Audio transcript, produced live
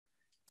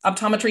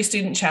Optometry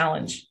Student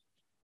Challenge.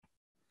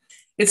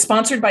 It's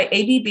sponsored by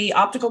ABB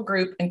Optical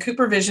Group and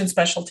Cooper Vision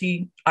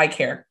Specialty Eye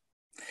Care.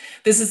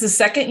 This is the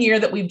second year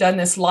that we've done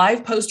this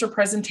live poster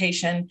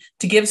presentation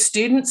to give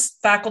students,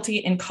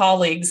 faculty, and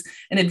colleagues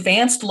an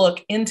advanced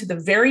look into the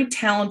very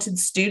talented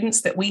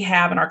students that we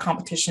have in our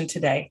competition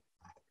today.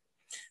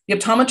 The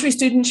Optometry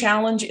Student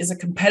Challenge is a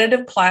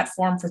competitive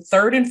platform for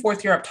third and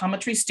fourth year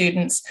optometry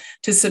students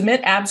to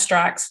submit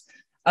abstracts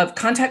of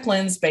contact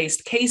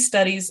lens-based case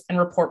studies and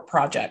report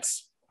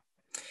projects.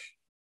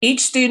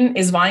 Each student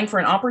is vying for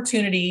an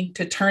opportunity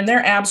to turn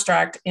their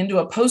abstract into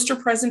a poster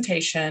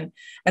presentation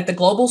at the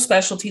Global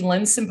Specialty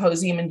Lens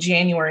Symposium in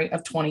January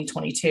of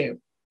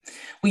 2022.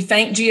 We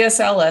thank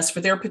GSLS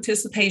for their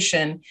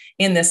participation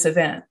in this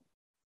event.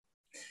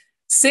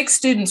 6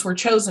 students were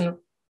chosen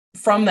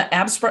from the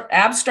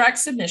abstract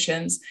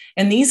submissions,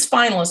 and these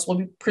finalists will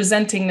be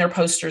presenting their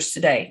posters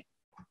today.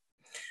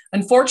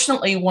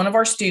 Unfortunately, one of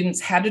our students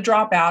had to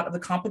drop out of the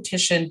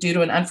competition due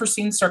to an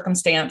unforeseen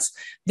circumstance.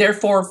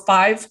 Therefore,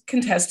 5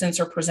 contestants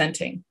are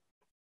presenting.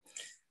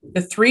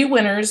 The 3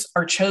 winners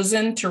are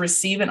chosen to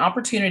receive an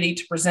opportunity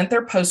to present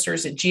their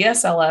posters at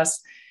GSLS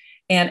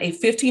and a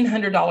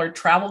 $1,500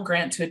 travel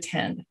grant to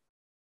attend.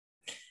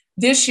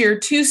 This year,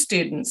 2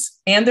 students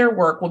and their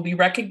work will be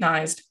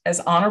recognized as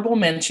honorable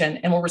mention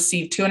and will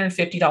receive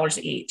 $250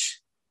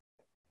 each.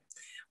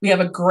 We have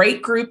a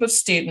great group of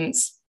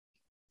students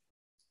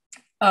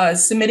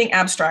submitting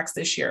abstracts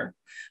this year,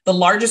 the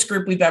largest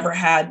group we've ever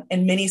had,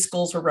 and many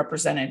schools were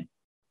represented.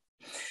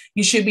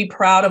 You should be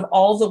proud of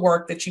all the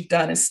work that you've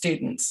done as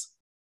students.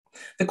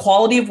 The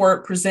quality of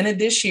work presented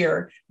this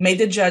year made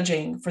the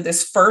judging for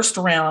this first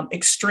round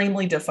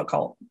extremely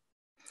difficult.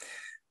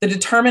 The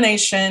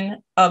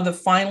determination of the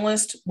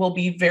finalists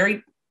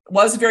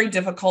was very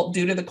difficult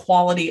due to the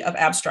quality of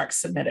abstracts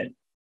submitted.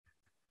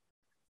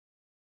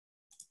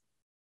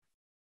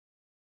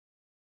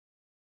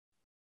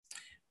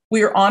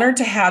 We are honored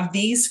to have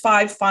these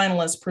 5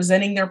 finalists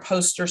presenting their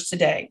posters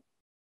today.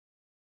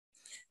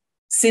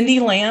 Cindy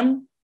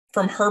Lamb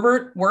from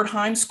Herbert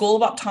Wertheim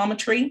School of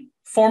Optometry,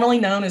 formerly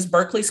known as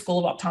Berkeley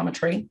School of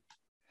Optometry.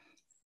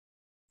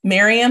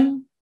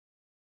 Miriam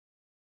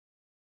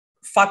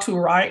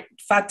Faturai,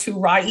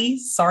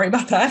 sorry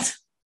about that,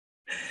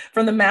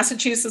 from the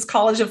Massachusetts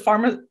College of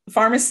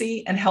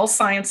Pharmacy and Health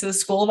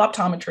Sciences School of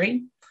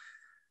Optometry.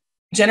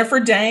 Jennifer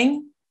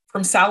Dang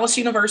from Salus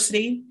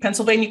University,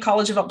 Pennsylvania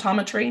College of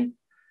Optometry.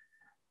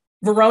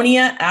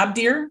 Veronia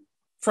Abdir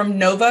from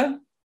Nova,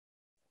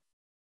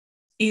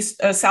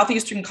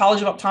 Southeastern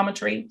College of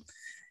Optometry.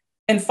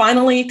 And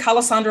finally,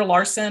 Calasandra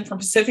Larson from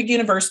Pacific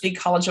University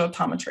College of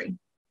Optometry.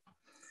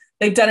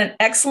 They've done an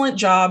excellent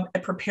job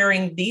at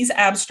preparing these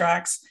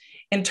abstracts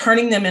and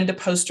turning them into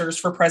posters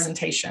for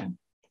presentation.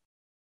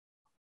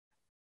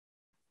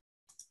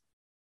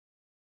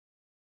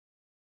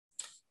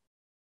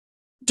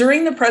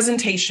 During the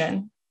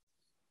presentation,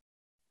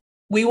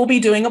 we will be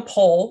doing a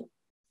poll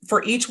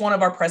for each one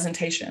of our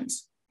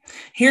presentations.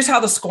 Here's how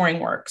the scoring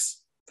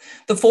works.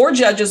 The 4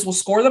 judges will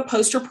score the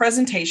poster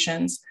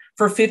presentations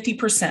for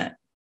 50%,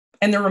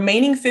 and the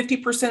remaining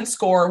 50%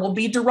 score will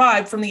be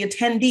derived from the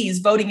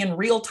attendees voting in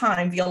real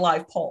time via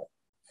live poll.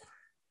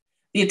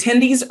 The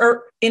attendees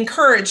are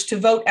encouraged to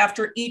vote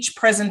after each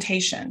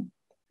presentation.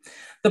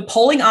 The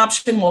polling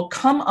option will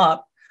come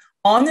up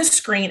on the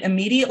screen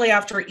immediately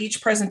after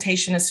each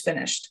presentation is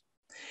finished.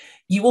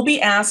 You will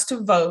be asked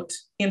to vote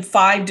in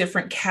 5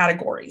 different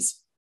categories,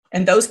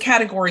 and those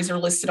categories are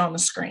listed on the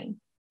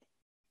screen.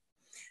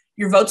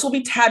 Your votes will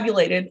be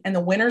tabulated and the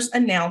winners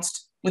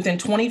announced within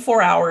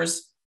 24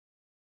 hours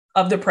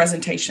of the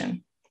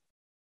presentation.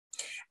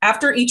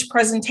 After each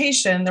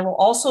presentation, there will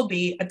also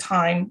be a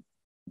time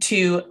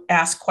to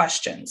ask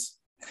questions.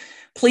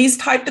 Please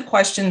type the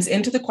questions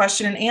into the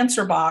question and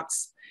answer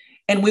box,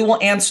 and we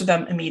will answer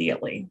them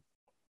immediately.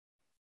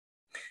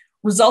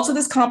 Results of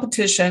this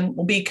competition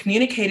will be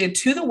communicated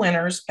to the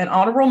winners and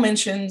honorable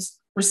mentions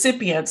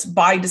recipients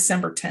by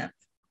December 10th.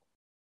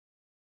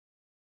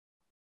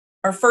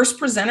 Our first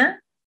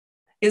presenter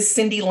is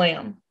Cindy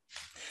Lamb.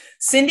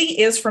 Cindy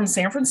is from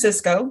San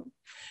Francisco.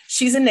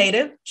 She's a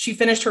native. She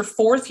finished her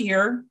 4th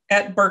year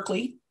at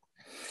Berkeley.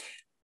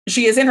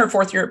 She is in her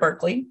 4th year at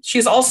Berkeley. She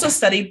has also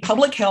studied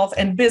public health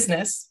and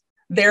business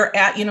there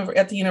at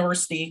the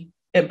university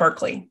at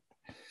Berkeley.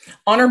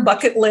 On her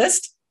bucket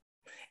list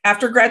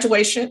after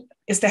graduation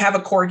is to have a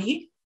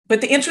corgi,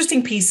 but the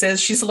interesting piece is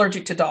she's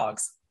allergic to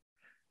dogs.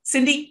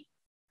 Cindy,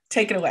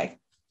 take it away.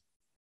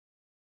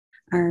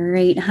 All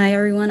right. Hi,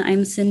 everyone.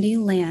 I'm Cindy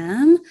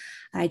Lamb.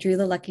 I drew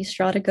the lucky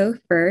straw to go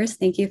first.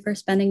 Thank you for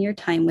spending your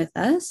time with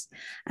us.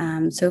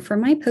 So for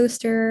my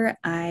poster,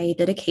 I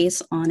did a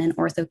case on an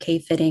ortho-K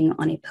fitting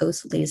on a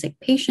post-LASIK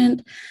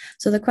patient.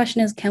 So the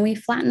question is, can we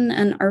flatten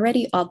an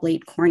already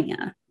oblate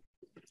cornea?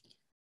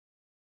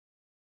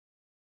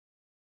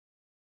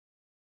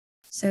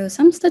 So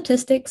some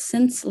statistics: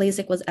 since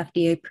LASIK was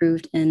FDA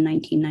approved in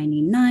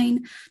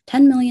 1999,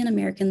 10 million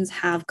Americans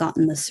have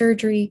gotten the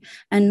surgery,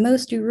 and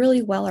most do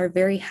really well, are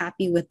very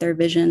happy with their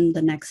vision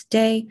the next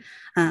day.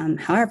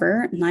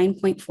 However,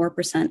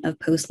 9.4% of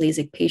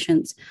post-LASIK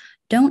patients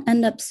don't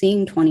end up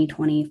seeing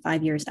 20/20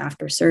 5 years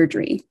after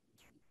surgery.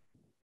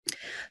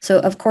 So,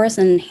 of course,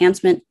 an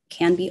enhancement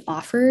can be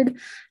offered.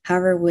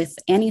 However, with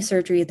any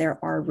surgery, there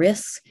are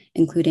risks,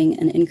 including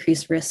an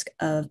increased risk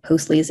of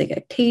post-LASIK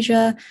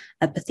ectasia,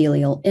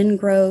 epithelial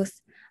ingrowth,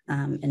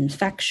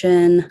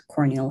 infection,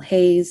 corneal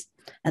haze,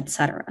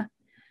 etc.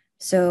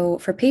 So,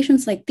 for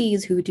patients like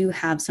these who do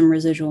have some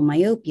residual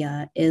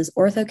myopia, is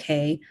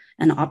Ortho-K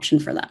an option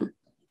for them?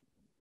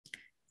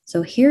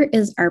 So here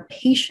is our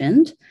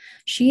patient.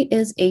 She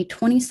is a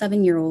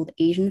 27-year-old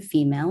Asian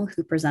female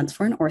who presents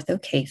for an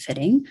Ortho-K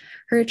fitting.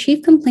 Her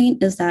chief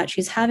complaint is that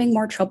she's having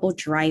more trouble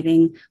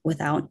driving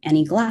without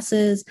any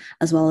glasses,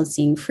 as well as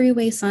seeing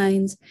freeway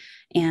signs.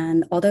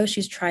 And although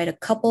she's tried a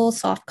couple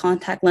soft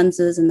contact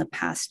lenses in the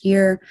past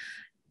year,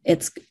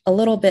 it's a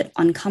little bit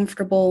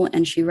uncomfortable,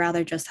 and she'd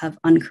rather just have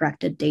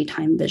uncorrected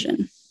daytime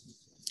vision.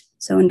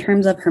 So in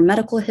terms of her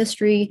medical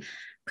history,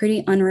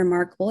 pretty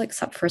unremarkable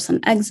except for some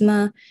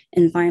eczema,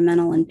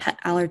 environmental and pet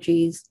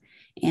allergies.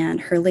 And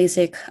her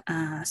LASIK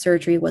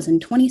surgery was in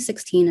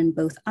 2016 in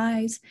both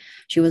eyes.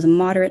 She was a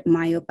moderate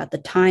myope at the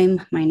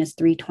time, minus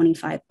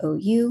 325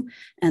 OU,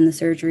 and the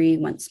surgery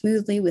went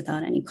smoothly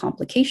without any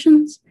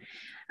complications.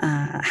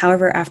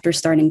 However, after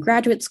starting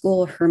graduate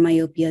school, her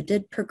myopia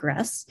did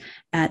progress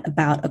at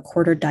about a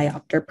quarter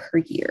diopter per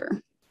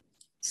year.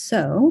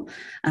 So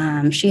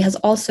she has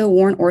also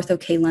worn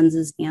Ortho-K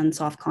lenses and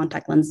soft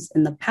contact lenses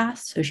in the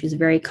past, so she's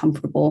very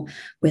comfortable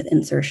with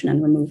insertion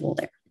and removal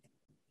there.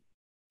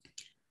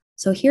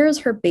 So here's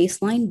her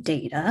baseline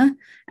data.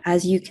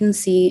 As you can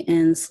see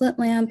in slit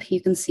lamp,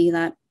 you can see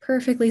that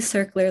perfectly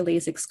circular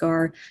LASIK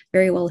scar,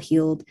 very well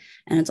healed,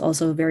 and it's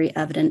also very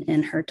evident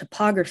in her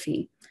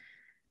topography.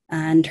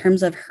 In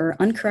terms of her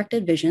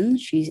uncorrected vision,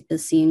 she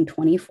is seeing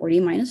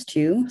 20/40 minus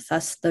 2,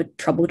 thus the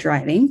trouble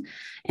driving,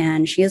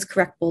 and she is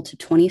correctable to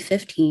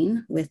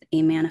 20/15 with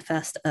a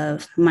manifest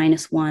of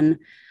 -1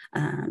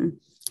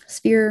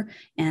 sphere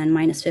and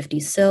 -50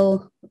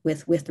 SIL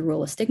with the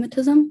rule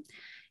astigmatism.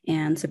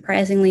 And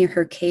surprisingly,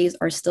 her Ks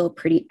are still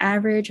pretty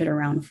average at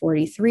around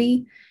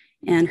 43,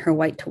 and her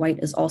white to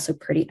white is also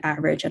pretty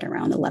average at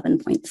around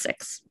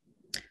 11.6.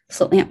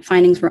 Slit lamp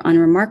findings were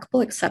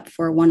unremarkable except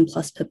for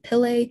 1+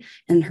 papillae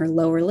in her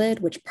lower lid,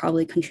 which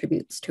probably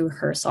contributes to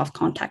her soft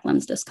contact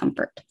lens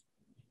discomfort.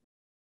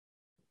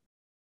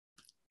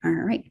 All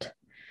right.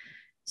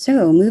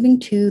 So moving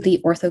to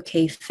the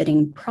Ortho-K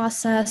fitting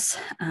process,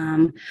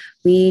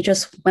 we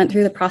just went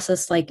through the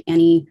process like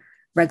any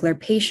regular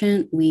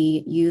patient.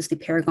 We use the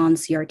Paragon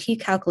CRT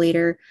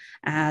calculator,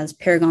 as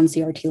Paragon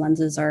CRT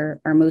lenses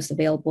are our most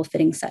available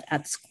fitting set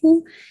at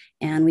school.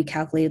 And we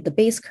calculated the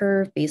base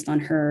curve based on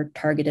her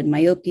targeted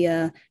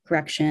myopia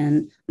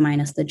correction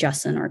minus the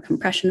Jessen or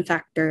compression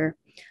factor,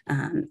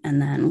 and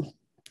then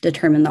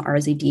determine the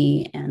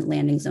RZD and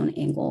landing zone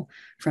angle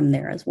from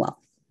there as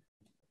well.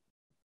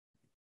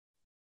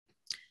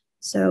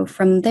 So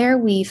from there,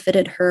 we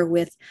fitted her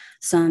with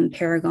some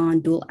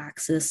Paragon dual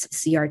axis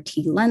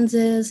CRT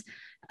lenses,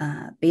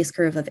 base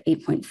curve of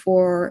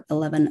 8.4,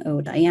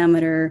 11.0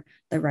 diameter,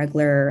 the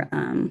regular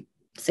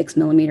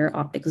 6mm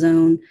optic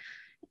zone,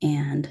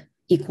 and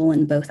equal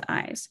in both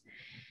eyes.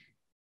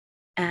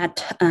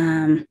 At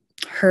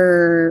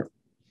her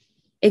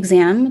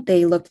exam,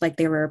 they looked like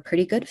they were a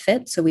pretty good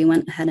fit, so we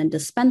went ahead and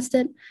dispensed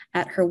it.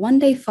 At her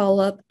one-day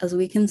follow-up, as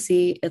we can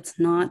see, it's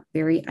not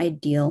very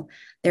ideal.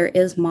 There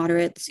is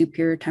moderate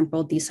superior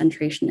temporal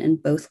decentration in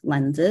both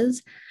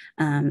lenses.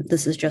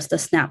 This is just a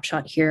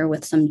snapshot here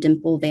with some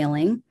dimple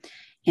veiling,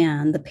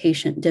 and the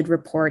patient did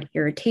report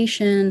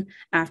irritation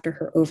after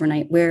her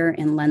overnight wear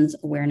and lens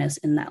awareness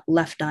in that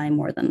left eye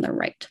more than the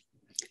right.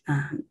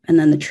 And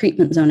then the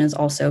treatment zone is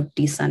also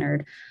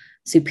decentered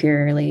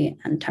superiorly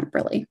and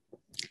temporally.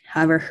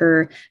 However,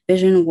 her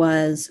vision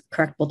was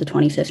correctable to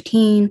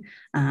 20/15,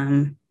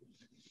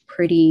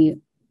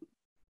 pretty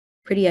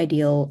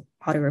ideal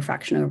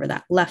autorefraction over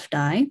that left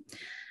eye.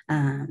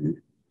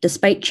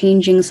 Despite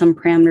changing some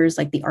parameters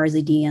like the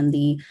RZD and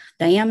the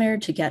diameter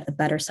to get a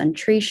better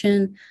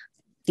centration,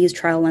 these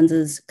trial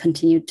lenses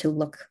continued to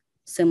look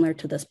similar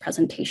to this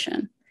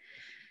presentation.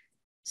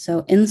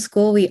 So in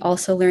school, we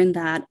also learned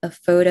that a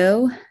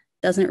photo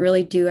doesn't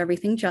really do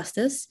everything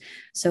justice.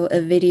 So a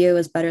video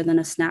is better than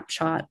a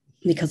snapshot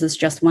because it's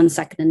just 1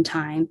 second in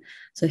time.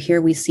 So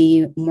here we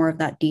see more of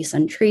that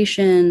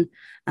decentration,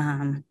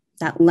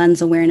 that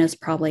lens awareness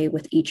probably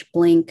with each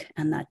blink,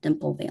 and that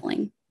dimple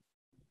veiling.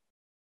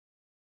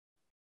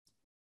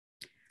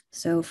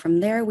 So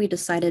from there, we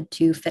decided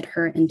to fit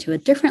her into a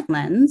different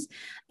lens,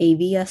 a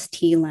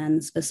VST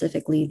lens,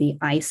 specifically the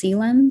IC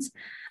lens.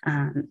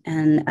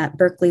 And at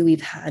Berkeley,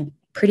 we've had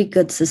pretty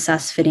good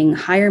success fitting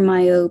higher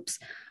myopes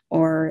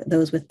or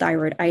those with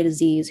thyroid eye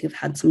disease who've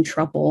had some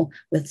trouble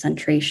with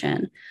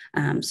centration.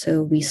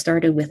 So we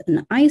started with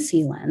an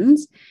IC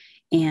lens,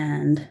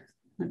 and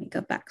let me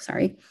go back,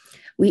 sorry.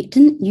 We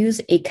didn't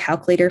use a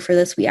calculator for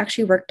this. We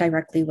actually worked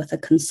directly with a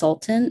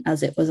consultant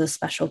as it was a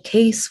special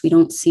case. We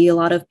don't see a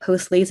lot of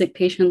post-LASIK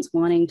patients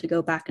wanting to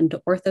go back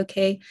into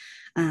ortho-K.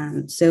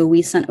 So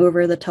we sent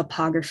over the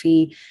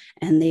topography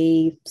and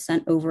they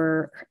sent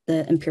over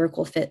the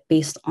empirical fit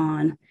based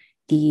on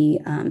the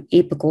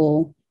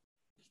apical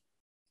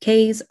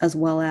Ks as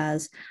well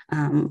as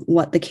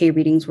what the K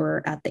readings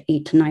were at the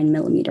 8 to 9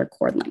 millimeter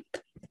cord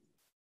length.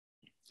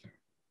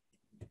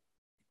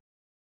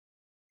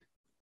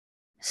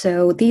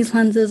 So these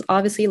lenses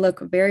obviously look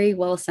very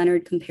well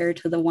centered compared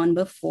to the one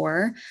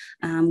before.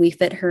 We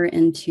fit her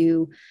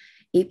into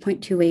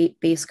 8.28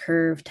 base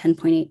curve,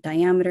 10.8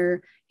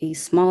 diameter, a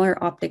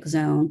smaller optic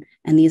zone,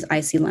 and these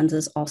IC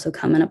lenses also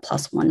come in a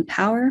 +1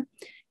 power,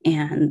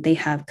 and they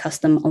have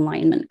custom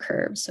alignment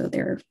curves. So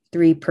there are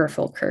 3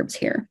 peripheral curves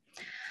here.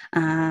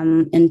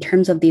 In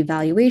terms of the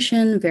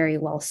evaluation, very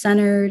well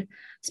centered,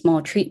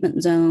 small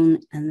treatment zone,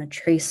 and the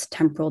trace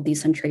temporal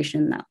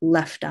decentration in that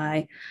left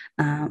eye,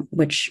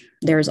 which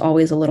there's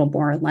always a little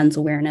more lens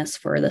awareness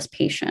for this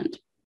patient.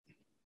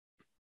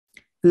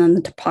 And then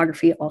the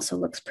topography also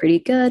looks pretty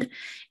good.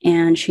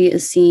 And she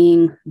is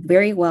seeing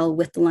very well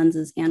with the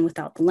lenses and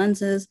without the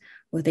lenses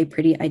with a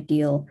pretty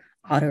ideal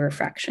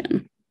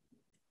autorefraction.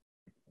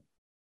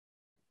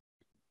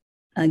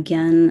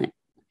 Again,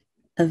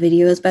 a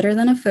video is better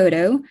than a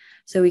photo.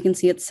 So we can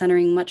see it's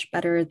centering much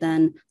better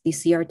than the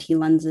CRT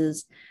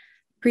lenses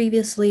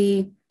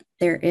previously.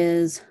 There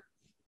is,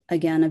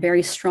 again, a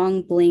very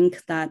strong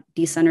blink that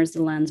decenters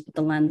the lens, but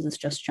the lenses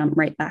just jump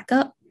right back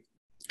up.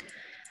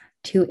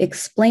 To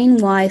explain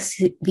why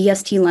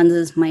VST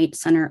lenses might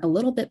center a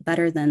little bit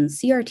better than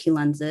CRT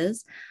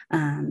lenses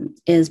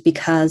is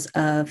because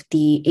of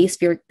the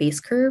aspheric base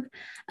curve,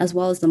 as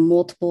well as the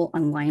multiple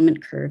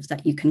alignment curves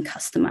that you can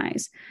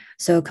customize.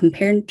 So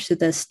compared to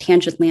this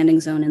tangent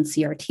landing zone in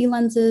CRT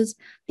lenses,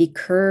 the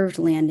curved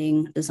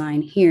landing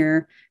design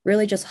here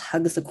really just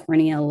hugs the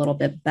cornea a little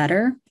bit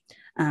better.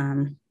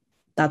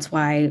 That's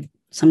why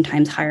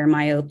sometimes higher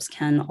myopes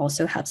can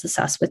also have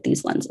success with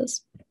these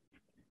lenses.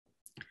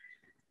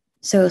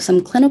 So some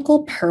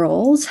clinical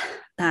pearls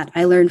that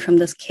I learned from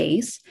this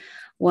case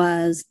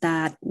was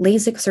that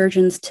LASIK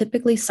surgeons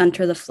typically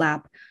center the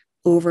flap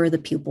over the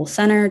pupil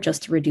center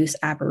just to reduce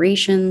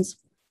aberrations.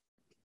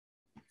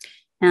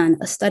 And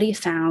a study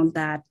found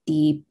that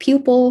the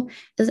pupil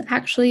is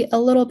actually a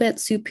little bit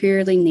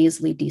superiorly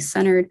nasally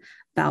decentered,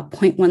 about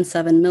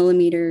 0.17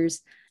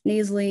 millimeters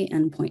nasally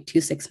and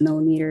 0.26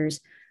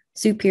 millimeters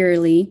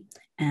superiorly.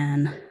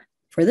 And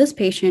for this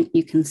patient,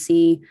 you can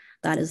see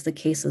that is the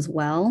case as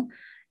well.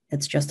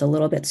 It's just a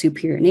little bit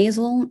superior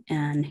nasal.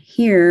 And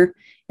here,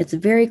 it's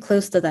very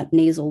close to that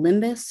nasal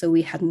limbus. So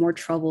we had more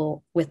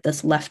trouble with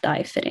this left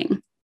eye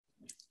fitting.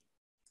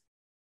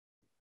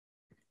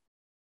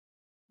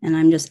 And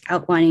I'm just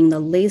outlining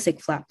the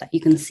LASIK flap that you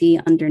can see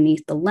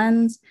underneath the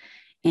lens.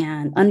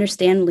 And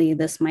understandably,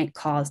 this might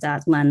cause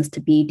that lens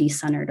to be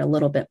decentered a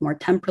little bit more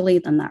temporally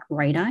than that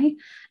right eye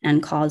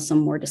and cause some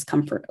more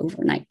discomfort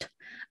overnight.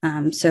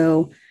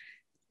 So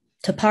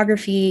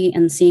topography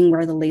and seeing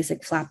where the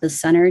LASIK flap is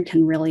centered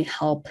can really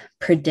help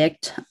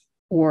predict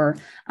or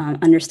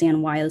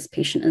understand why this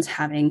patient is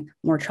having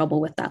more trouble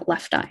with that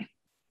left eye.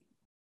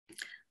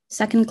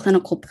 Second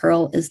clinical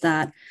pearl is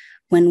that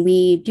when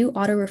we do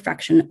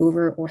autorefraction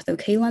over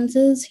ortho-K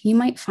lenses, you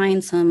might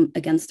find some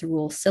against the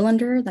rule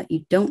cylinder that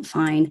you don't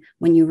find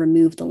when you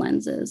remove the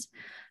lenses.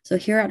 So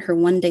here at her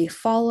 1-day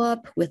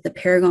follow-up with the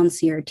Paragon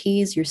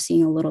CRTs, you're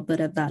seeing a little bit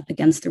of that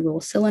against the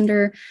rule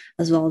cylinder,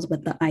 as well as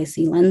with the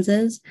IC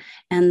lenses.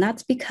 And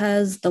that's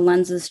because the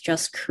lenses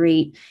just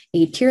create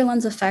a tear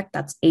lens effect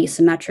that's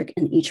asymmetric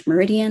in each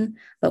meridian.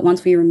 But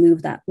once we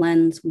remove that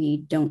lens, we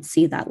don't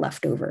see that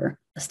leftover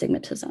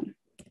astigmatism.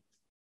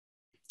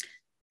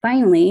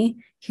 Finally,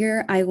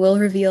 here I will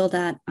reveal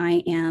that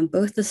I am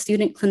both the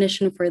student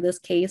clinician for this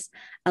case,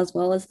 as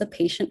well as the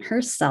patient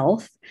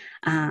herself.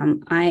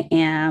 I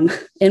am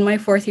in my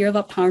 4th year of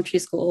optometry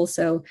school,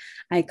 so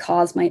I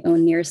caused my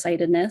own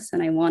nearsightedness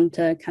and I wanted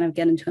to kind of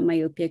get into a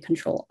myopia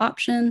control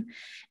option.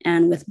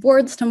 And with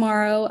boards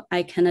tomorrow,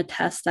 I can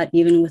attest that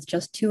even with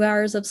just 2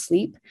 hours of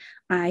sleep,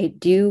 I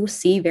do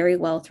see very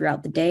well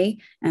throughout the day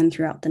and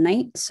throughout the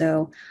night.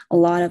 So a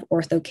lot of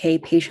ortho-K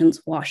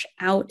patients wash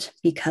out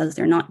because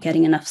they're not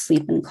getting enough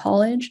sleep in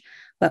college.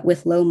 But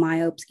with low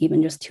myopes,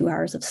 even just 2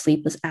 hours of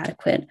sleep is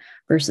adequate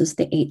versus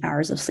the 8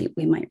 hours of sleep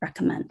we might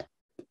recommend.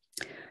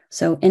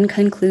 So in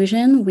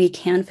conclusion, we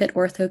can fit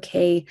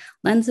ortho-K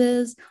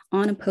lenses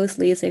on a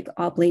post-LASIK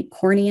oblate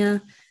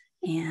cornea.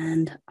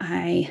 And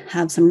I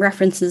have some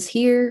references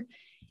here.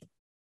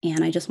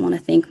 And I just want to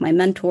thank my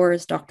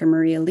mentors, Dr.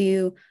 Maria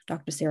Liu,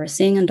 Dr. Sarah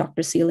Singh, and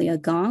Dr. Celia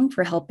Gong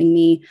for helping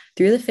me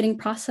through the fitting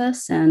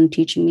process and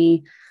teaching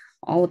me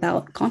all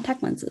about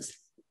contact lenses.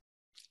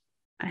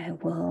 I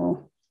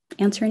will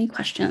answer any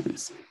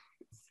questions.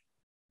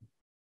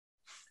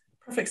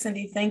 Perfect,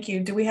 Cindy. Thank you.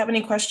 Do we have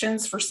any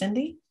questions for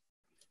Cindy?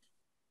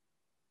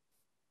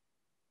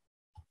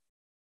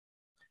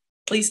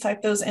 Please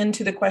type those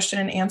into the question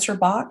and answer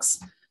box.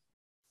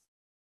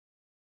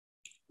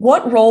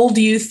 What role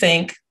do you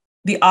think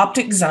the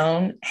optic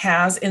zone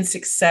has in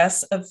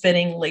success of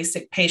fitting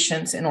LASIK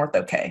patients in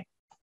Ortho-K?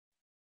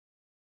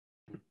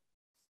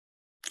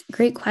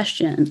 Great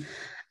question.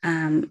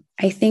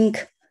 I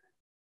think,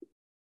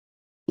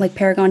 like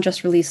Paragon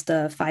just released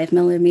the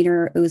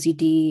 5mm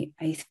OZD.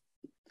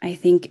 I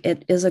think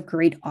it is a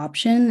great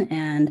option,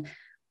 and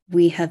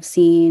we have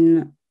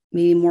seen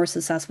maybe more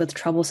success with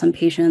troublesome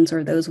patients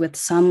or those with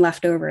some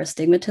leftover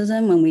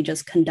astigmatism when we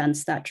just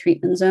condense that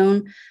treatment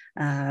zone.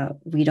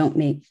 We don't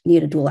need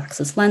a dual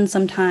axis lens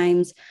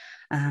sometimes.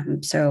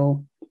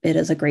 So it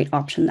is a great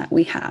option that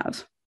we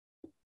have.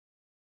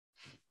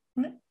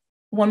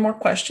 One more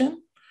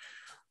question.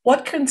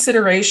 What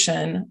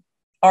consideration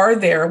are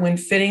there when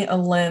fitting a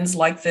lens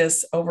like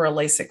this over a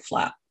LASIK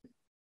flap?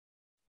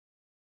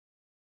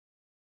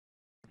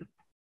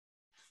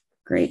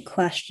 Great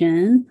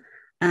question.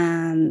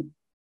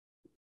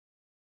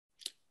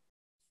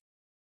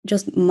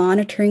 Just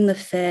monitoring the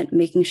fit,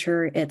 making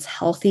sure it's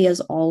healthy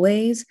as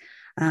always.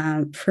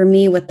 For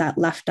me, with that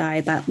left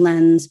eye, that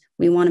lens,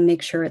 we want to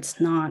make sure it's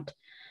not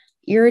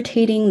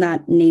irritating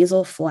that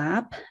nasal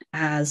flap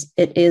as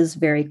it is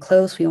very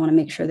close. We want to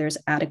make sure there's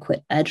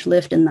adequate edge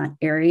lift in that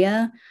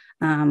area.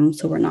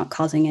 So we're not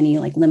causing any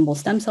like limbal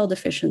stem cell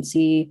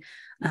deficiency.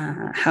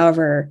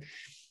 However,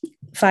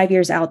 5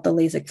 years out, the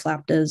LASIK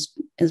flap is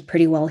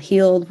pretty well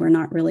healed. We're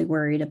not really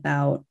worried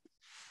about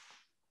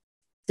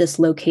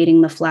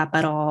dislocating the flap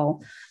at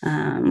all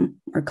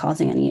or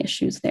causing any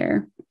issues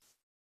there.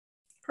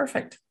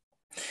 Perfect.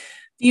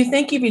 Do you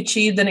think you've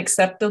achieved an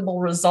acceptable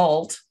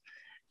result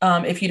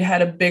if you'd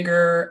had a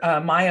bigger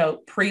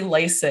myope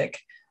pre-LASIK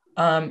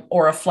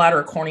or a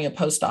flatter cornea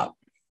post-op?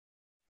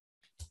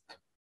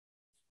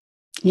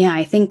 Yeah,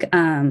 I think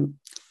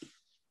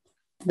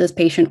this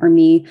patient or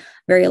me,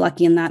 very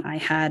lucky in that I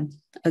had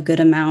a good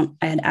amount.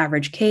 I had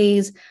average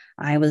Ks.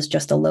 I was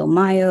just a low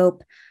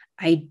myope.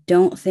 I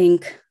don't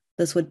think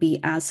this would be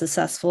as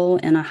successful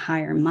in a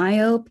higher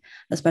myope,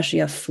 especially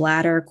a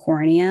flatter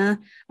cornea.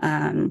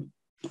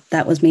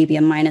 That was maybe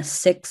a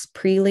 -6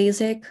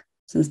 pre-LASIK,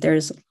 since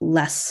there's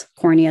less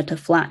cornea to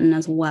flatten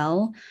as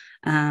well.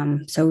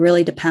 So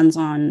really depends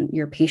on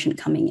your patient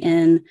coming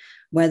in,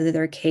 whether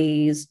their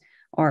Ks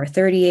are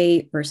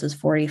 38 versus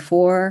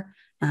 44,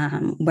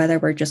 whether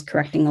we're just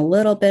correcting a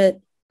little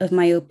bit of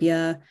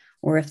myopia,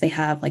 or if they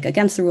have like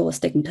against the rule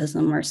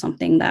astigmatism or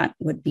something that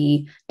would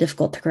be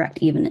difficult to correct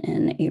even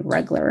in a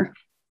regular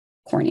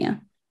cornea.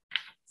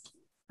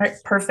 All right,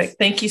 perfect.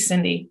 Thank you,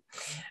 Cindy.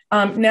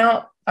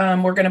 Now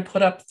we're going to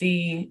put up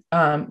the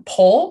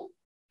poll,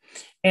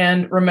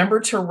 and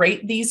remember to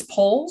rate these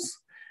polls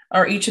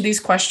or each of these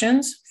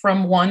questions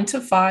from 1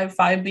 to 5,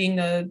 5 being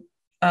the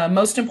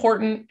most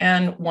important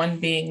and 1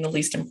 being the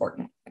least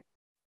important.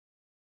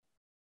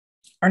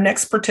 Our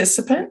next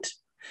participant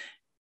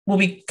will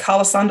be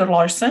Calasandra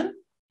Larson.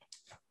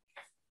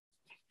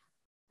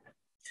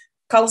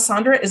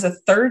 Calasandra is a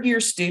third-year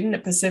student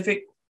at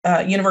Pacific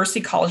University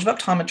College of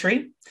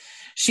Optometry.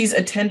 She's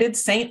attended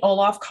St.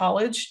 Olaf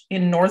College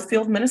in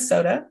Northfield,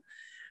 Minnesota,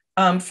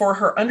 for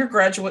her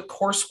undergraduate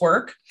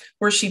coursework,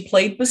 where she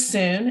played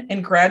bassoon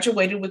and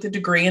graduated with a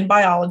degree in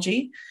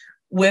biology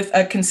with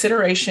a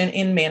consideration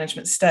in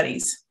management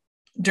studies.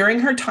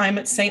 During her time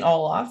at St.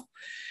 Olaf,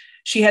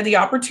 she had the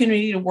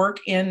opportunity to work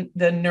in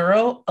the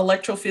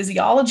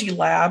neuroelectrophysiology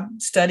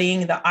lab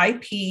studying the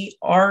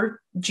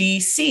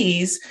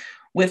IPRGCs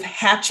with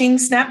hatching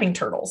snapping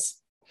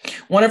turtles.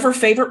 One of her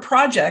favorite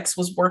projects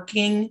was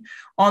working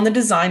on the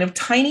design of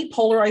tiny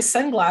polarized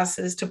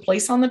sunglasses to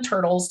place on the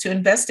turtles to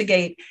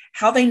investigate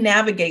how they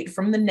navigate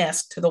from the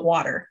nest to the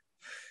water.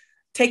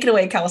 Take it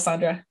away,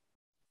 Calasandra.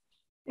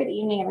 Good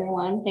evening,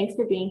 everyone. Thanks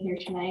for being here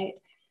tonight.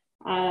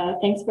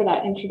 Thanks for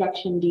that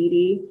introduction, Dee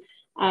Dee.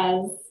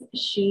 As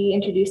she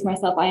introduced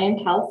myself, I am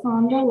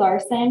Calasandra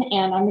Larson,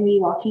 and I'm going to be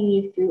walking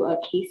you through a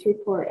case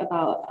report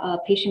about a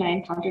patient I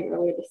encountered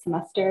earlier this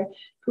semester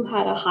who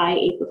had a high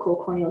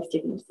apical corneal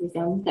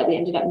astigmatism that we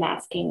ended up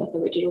masking with a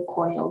rigidal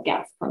corneal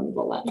gas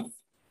permeable lens.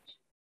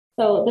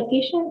 So the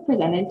patient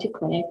presented to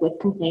clinic with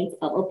complaints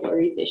of a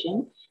blurry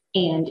vision,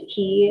 and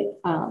he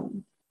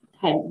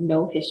had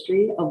no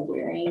history of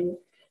wearing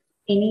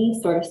any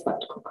sort of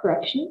spectacle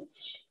correction.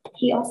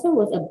 He also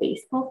was a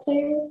baseball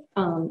player,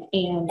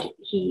 and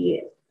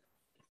he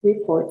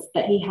reports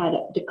that he had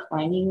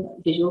declining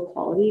visual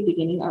quality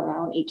beginning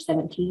around age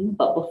 17,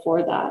 but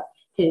before that,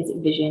 his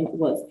vision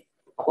was,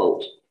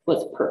 quote,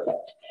 was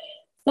perfect.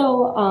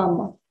 So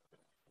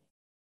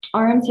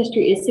RM's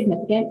history is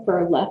significant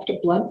for left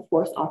blunt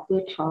force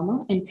ocular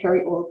trauma and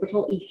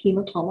periorbital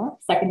hematoma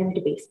secondary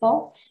to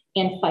baseball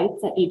and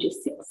fights at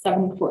ages 6,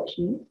 7, and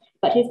 14,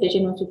 but his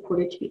vision was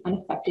reported to be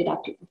unaffected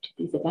after each of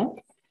these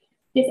events.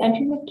 His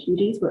entering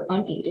acuities were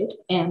unaided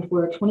and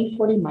were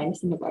 20/40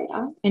 minus in the right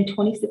eye and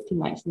 20/60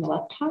 minus in the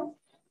left eye.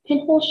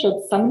 Pinholes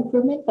showed some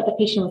improvement, but the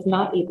patient was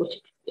not able to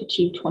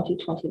achieve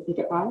 20/20 in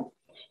either eye.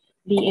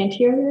 The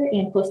anterior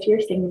and posterior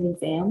segment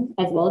exam,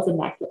 as well as the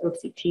macular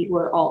OCT,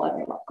 were all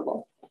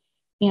unremarkable.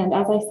 And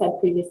as I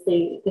said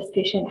previously, this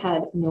patient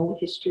had no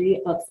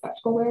history of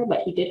spectacle wear,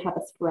 but he did have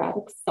a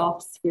sporadic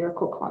soft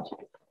spherical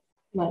contact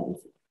lens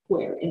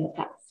where in the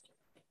past.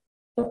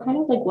 So kind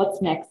of like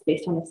what's next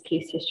based on this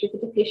case history for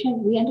the patient,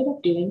 we ended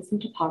up doing some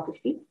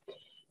topography.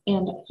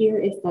 And here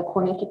is the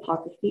corneal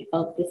topography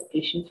of this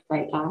patient's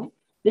right eye.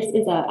 This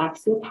is an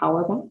axial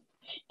power map.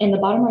 In the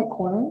bottom right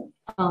corner,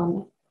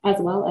 as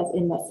well as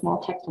in the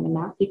small text on the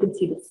map, you can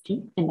see the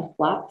steep and the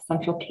flat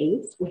central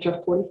Ks, which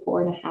are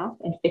 44.5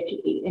 and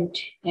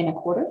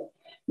 58.25.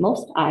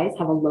 Most eyes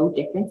have a low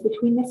difference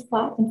between this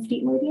flat and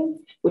steep meridians,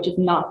 which is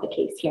not the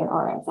case here in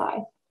RM's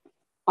eye.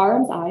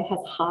 RM's eye has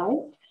high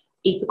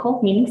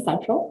apical, meaning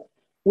central,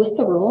 with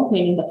the rule,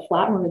 meaning the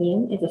flat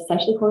meridian is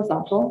essentially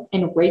horizontal,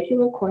 and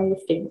regular corneal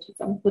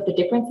astigmatism with a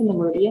difference in the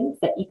meridians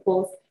that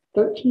equals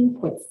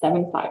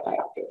 13.75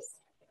 diopters.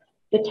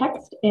 The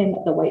text in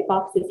the white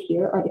boxes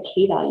here are the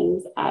K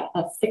values at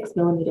a 6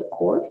 millimeter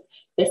chord.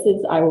 This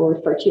is, I will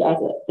refer to as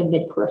the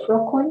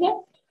mid-peripheral cornea.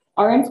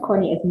 RM's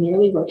cornea is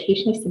nearly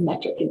rotationally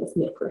symmetric in this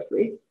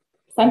mid-periphery.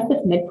 Since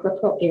this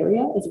mid-peripheral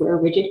area is where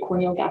a rigid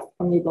corneal gas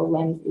permeable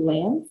lens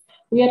lands,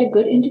 we had a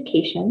good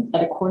indication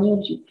that a corneal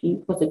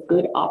GP was a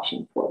good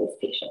option for this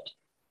patient.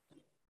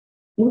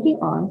 Moving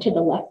on to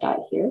the left eye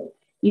here,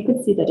 you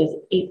can see that his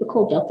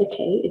apical delta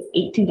K is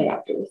 18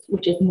 diopters,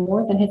 which is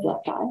more than his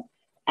left eye,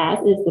 as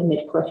is the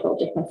mid-peripheral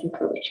difference in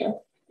curvature.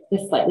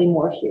 There's slightly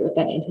more here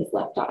than in his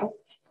left eye.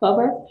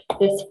 However,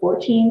 this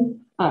 4.5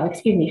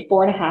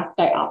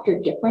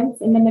 diopter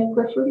difference in the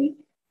mid-periphery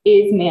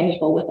is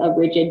manageable with a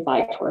rigid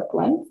bitoric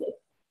lens.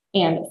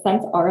 And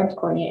since RM's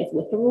cornea is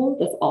with the rule,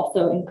 this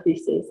also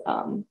increases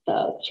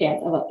the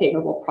chance of a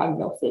favorable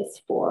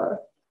prognosis for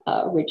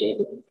a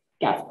rigid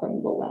gas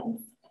permeable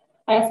lens.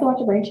 I also want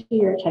to bring to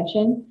your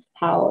attention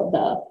how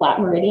the flat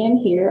meridian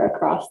here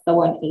across the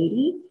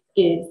 180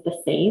 is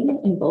the same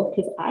in both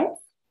his eyes.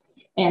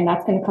 And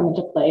that's going to come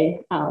into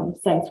play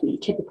since we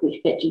typically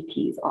fit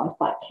GPs on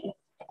flat K.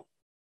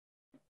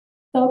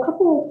 So a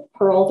couple of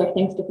pearls or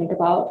things to think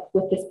about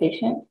with this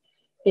patient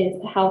is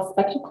how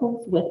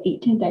spectacles with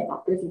 18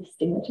 diopters of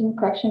astigmatism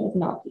correction is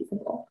not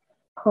feasible.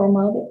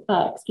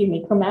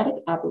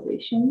 Chromatic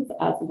aberrations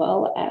as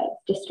well as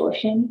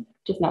distortion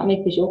does not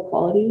make visual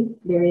quality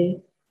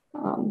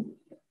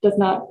does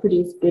not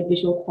produce good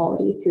visual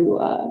quality through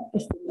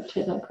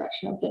astigmatism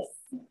correction of this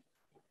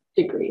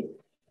degree.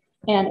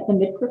 And the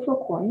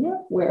mid-peripheral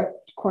cornea, where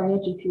corneal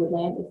GP would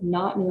land, is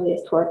not nearly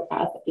as toric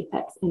as the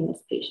apex in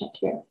this patient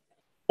here.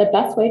 The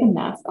best way to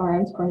mask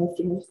RM's corneal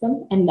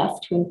astigmatism and thus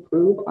to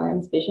improve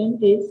RM's vision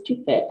is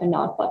to fit a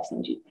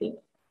non-flexing GP.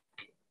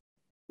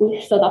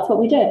 So that's what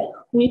we did.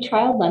 We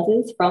trialed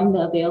lenses from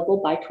the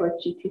available bitoric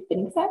GP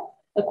fitting set,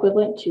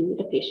 equivalent to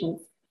the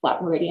patient's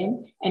flat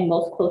meridian and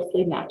most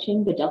closely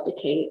matching the delta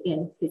K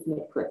in his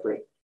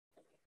mid-periphery.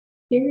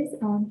 Here's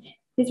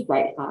his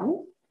right eye.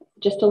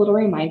 Just a little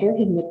reminder,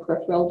 his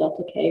mid-peripheral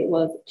delta K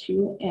was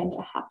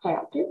 2.5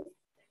 diopters,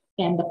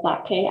 and the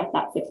flat K at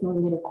that 6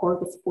 millimeter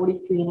chord was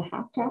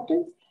 43.5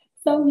 diopters.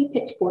 So we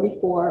picked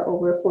 44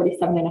 over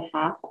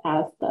 47.5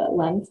 as the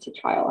lens to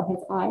trial on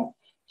his eye.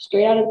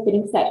 Straight out of the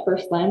fitting set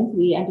first lens,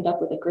 we ended up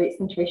with a great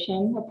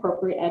centration,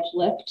 appropriate edge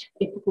lift,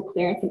 apical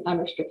clearance, and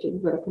unrestricted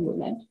vertical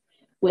movement.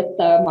 With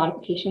the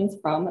modifications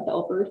from the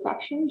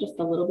over-refraction, just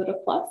a little bit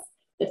of plus,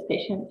 this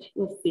patient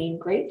was seeing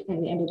great, and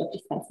we ended up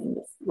dispensing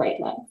this right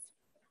lens.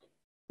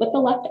 With the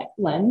left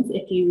lens,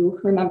 if you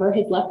remember,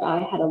 his left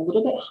eye had a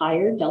little bit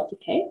higher delta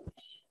K,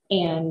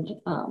 and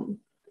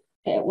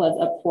it was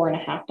at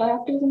 4.5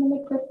 diopters in the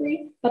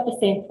mid-periphery, but the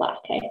same flat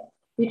K.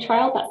 We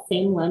trialed that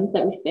same lens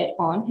that we fit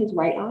on his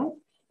right eye,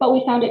 but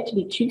we found it to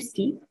be too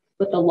steep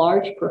with a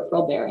large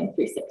peripheral bearing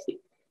 360.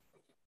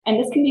 And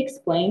this can be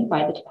explained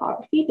by the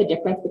topography, the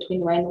difference between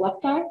the right and the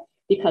left eye,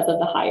 because of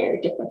the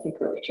higher difference in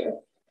curvature.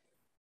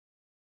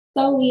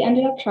 So we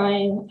ended up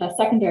trying a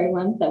secondary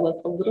lens that was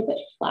a little bit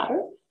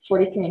flatter,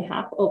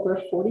 43.5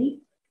 over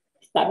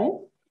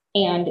 47.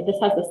 And this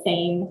has the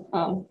same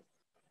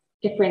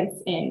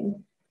difference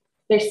in,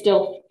 there's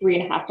still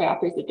 3.5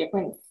 diopters of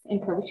difference in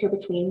curvature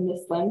between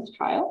this lens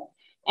trial.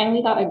 And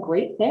we got a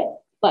great fit,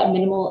 but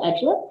minimal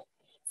edge lift.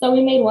 So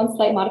we made one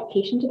slight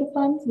modification to the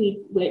lens.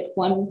 We made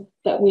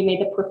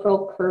the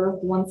peripheral curve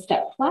one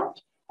step flat,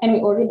 and we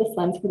ordered this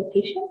lens for the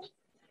patient.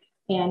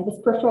 And this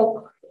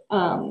peripheral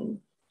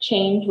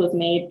change was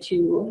made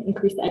to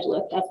increase the edge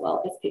lift as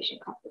well as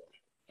patient comfort.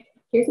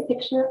 Here's a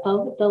picture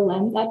of the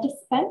lens at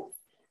dispense.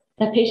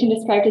 The patient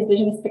described his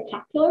vision as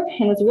spectacular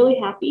and was really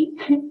happy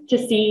to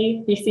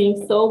be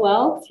seeing so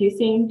well. He was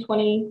seeing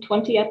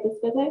 20/20 at this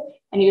visit,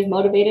 and he was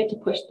motivated to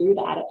push through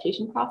the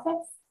adaptation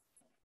process.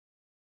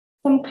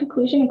 Some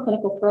conclusion and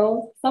clinical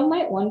pearls. Some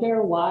might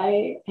wonder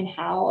why and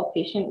how a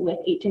patient with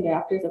 18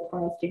 diopters of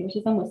corneal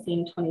astigmatism was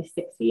seeing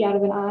 20/60 out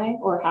of an eye,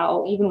 or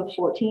how even with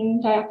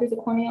 14 diopters of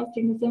corneal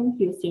astigmatism,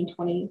 he was seeing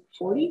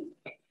 20/40.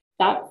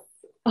 That's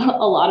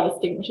a lot of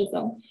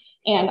astigmatism.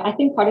 And I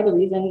think part of the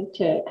reason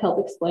to help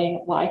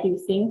explain why he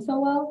was seeing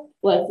so well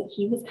was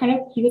he was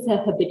a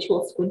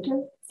habitual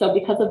squinter. So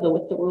because of the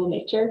with the rule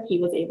nature, he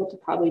was able to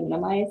probably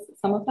minimize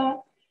some of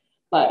that,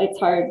 but it's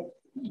hard.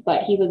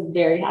 But he was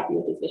very happy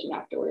with his vision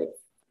afterwards.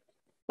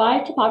 By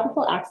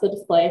topographical axial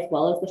display as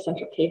well as the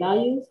central K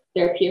values,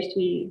 there appears to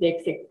be the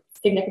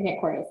significant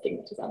corneal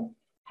astigmatism.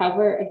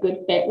 However, a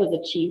good fit was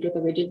achieved with a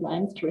rigid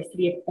lens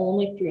toricity of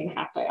only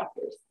 3.5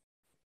 diopters.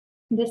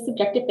 This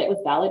subjective fit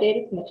was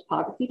validated from the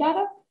topography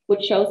data,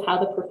 which shows how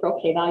the peripheral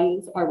K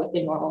values are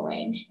within normal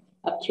range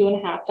of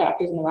 2.5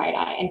 diopters in the right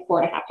eye and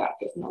 4.5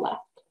 diopters in the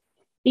left.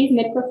 These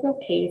mid-peripheral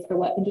Ks are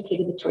what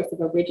indicated the choice of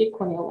a rigid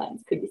corneal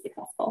lens could be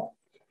successful.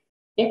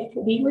 If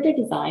we were to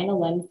design a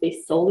lens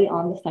based solely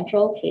on the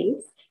central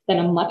Ks, then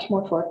a much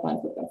more toric lens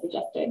would have been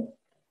suggested.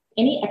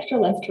 Any extra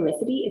lens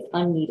toricity is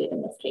unneeded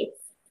in this case.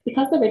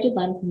 Because the rigid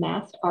lens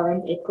masked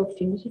RM's apical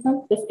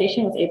astigmatism, this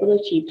patient was able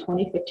to achieve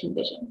 20/15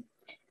 vision.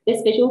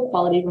 This visual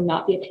quality would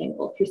not be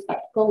attainable through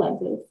spectacle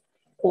lenses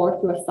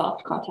or through a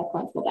soft contact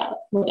lens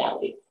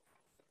modality.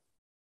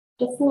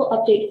 Just a little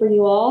update for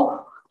you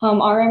all.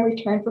 RM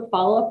returned for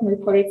follow-up and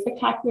reported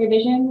spectacular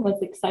vision,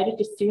 was excited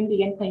to soon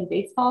begin playing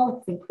baseball with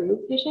his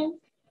improved vision.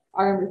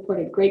 RM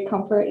reported great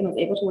comfort and was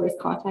able to wear his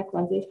contact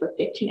lenses for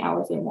 15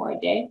 hours or more a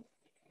day.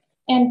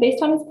 And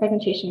based on his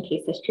presentation and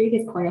case history,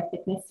 his corneal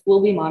thickness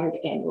will be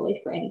monitored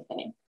annually for any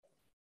thinning.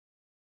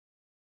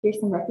 Here's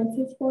some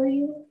references for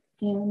you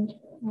and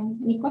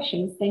any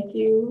questions. Thank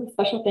you.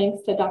 Special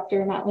thanks to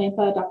Dr. Matt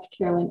Lampa, Dr.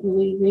 Carolyn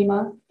Uli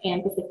Rima,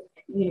 and Pacific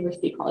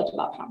University College of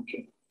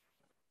Optometry.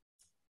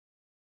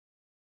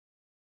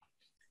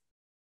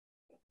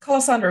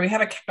 Calasandra, we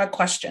have a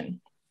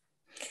question.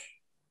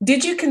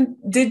 Did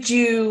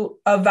you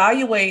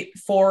evaluate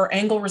for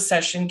angle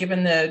recession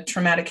given the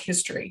traumatic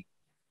history?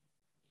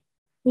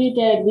 We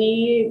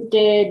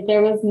did.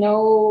 There was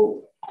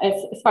no,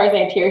 as far as the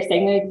anterior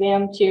segment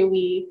exam too,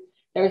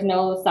 there was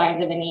no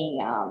signs of any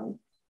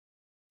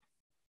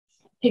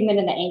pigment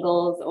in the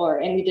angles,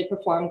 and we did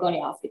perform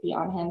gonioscopy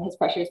on him. His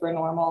pressures were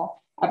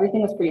normal.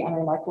 Everything was pretty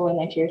unremarkable in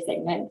the anterior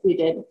segment. We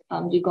did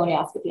do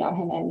gonioscopy on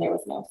him, and there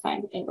was no sign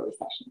of angle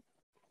recession.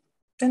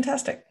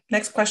 Fantastic.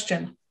 Next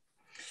question.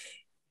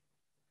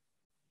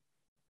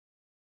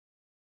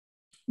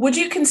 Would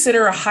you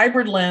consider a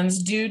hybrid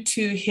lens due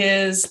to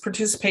his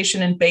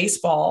participation in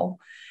baseball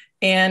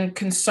and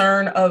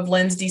concern of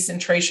lens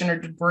decentration or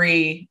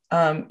debris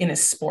in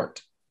his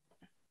sport?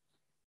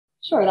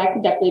 Sure, that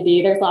could definitely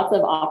be. There's lots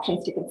of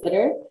options to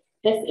consider.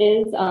 This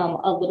is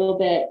a little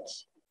bit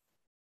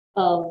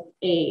of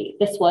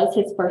this was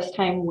his first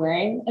time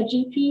wearing a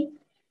GP.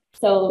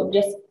 So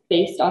just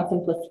based on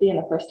simplicity and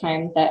the first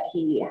time that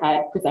he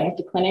had presented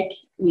to clinic,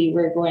 we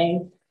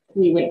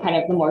went kind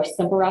of the more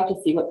simple route to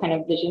see what kind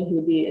of vision he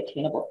would be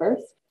attainable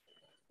first.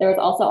 There was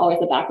also always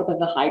a backup of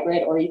the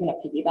hybrid or even a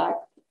piggyback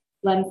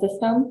lens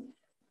system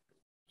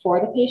for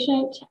the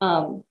patient.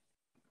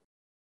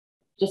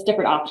 Just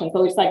different options,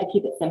 but we decided to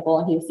keep it simple,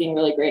 and he was seeing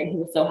really great, and he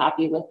was so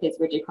happy with his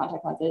rigid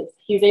contact lenses.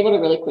 He was able to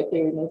really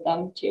quickly remove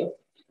them too.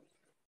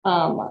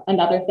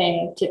 Another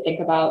thing to think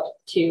about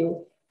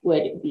too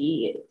would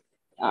be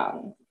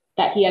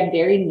that he had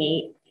very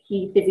innate,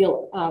 his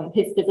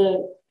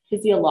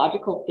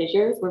physiological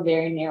fissures were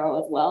very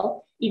narrow as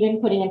well. Even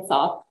putting in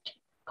soft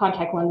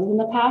contact lenses in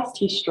the past,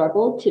 he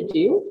struggled to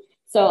do.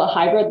 So a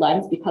hybrid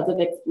lens, because of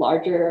its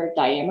larger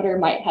diameter,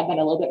 might have been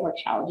a little bit more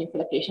challenging for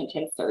the patient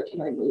to insert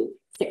and remove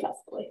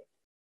successfully.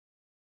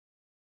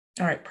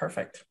 All right,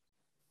 perfect.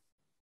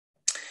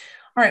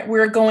 All right,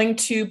 we're going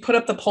to put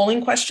up the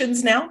polling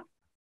questions now.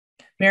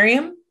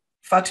 Miriam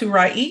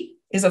Faturai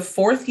is a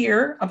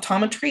fourth-year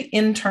optometry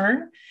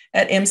intern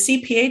at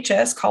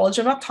MCPHS College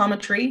of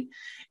Optometry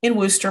in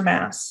Worcester,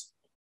 Mass.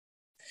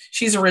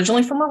 She's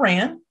originally from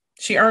Iran.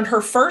 She earned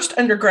her first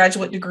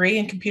undergraduate degree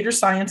in computer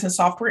science and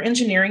software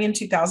engineering in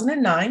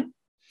 2009.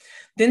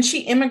 Then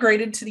she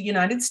immigrated to the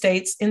United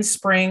States in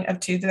spring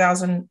of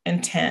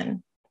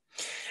 2010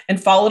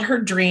 and followed her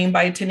dream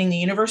by attending the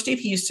University of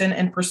Houston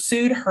and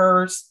pursued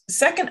her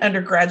second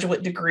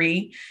undergraduate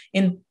degree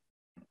in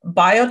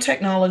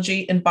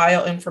biotechnology and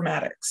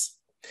bioinformatics.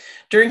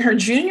 During her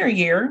junior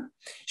year,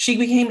 she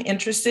became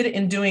interested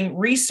in doing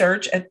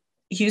research at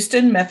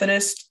Houston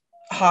Methodist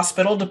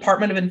Hospital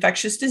Department of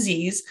Infectious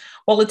Disease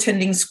while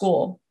attending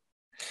school.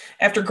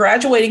 After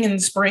graduating in the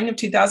spring of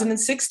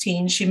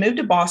 2016, she moved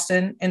to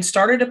Boston and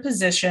started a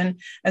position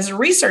as a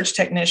research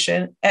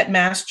technician at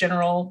Mass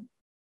General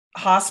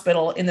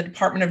Hospital in the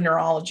Department of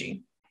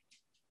Neurology.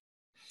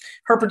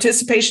 Her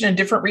participation in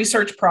different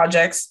research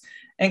projects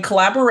and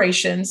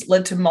collaborations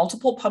led to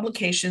multiple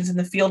publications in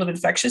the field of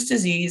infectious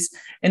disease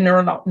and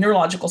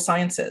neurological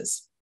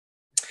sciences.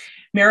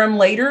 Miriam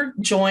later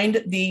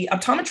joined the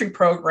optometry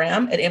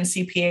program at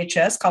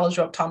MCPHS College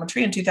of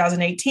Optometry in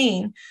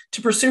 2018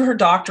 to pursue her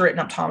doctorate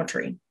in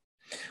optometry.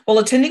 While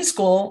attending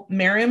school,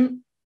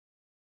 Miriam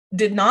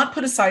did not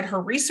put aside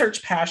her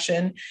research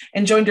passion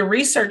and joined a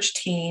research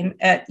team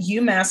at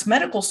UMass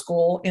Medical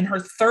School in her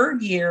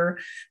third year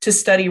to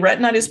study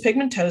retinitis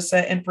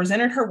pigmentosa and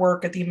presented her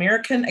work at the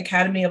American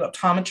Academy of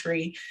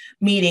Optometry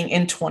meeting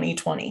in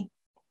 2020.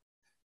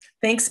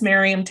 Thanks,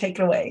 Miriam. Take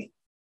it away.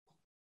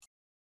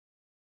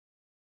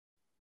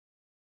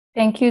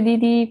 Thank you,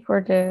 Didi,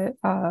 for the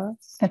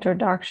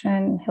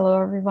introduction.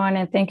 Hello, everyone,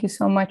 and thank you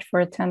so much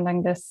for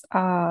attending this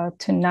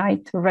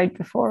tonight, right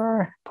before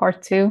our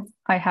part 2.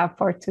 I have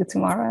part 2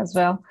 tomorrow as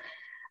well.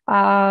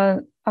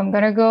 I'm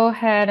going to go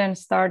ahead and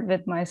start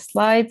with my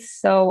slides.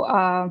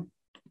 So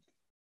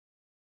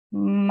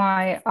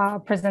my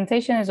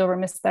presentation is over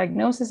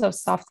misdiagnosis of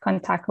soft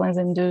contact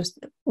lens-induced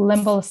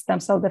limbal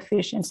stem cell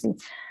deficiency.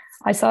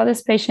 I saw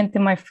this patient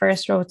in my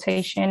first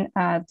rotation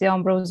at the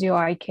Ambrosio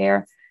Eye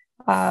Care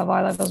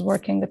while I was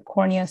working with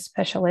cornea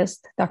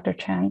specialist, Dr.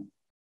 Chan.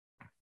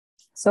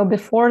 So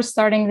before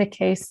starting the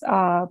case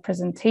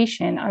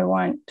presentation, I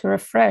want to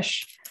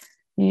refresh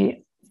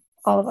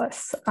all of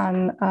us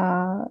on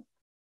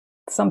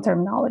some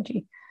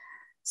terminology.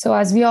 So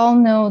as we all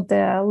know,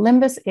 the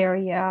limbus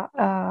area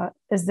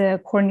is the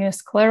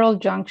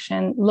corneoscleral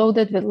junction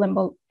loaded with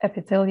limbal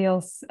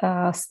epithelial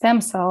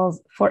stem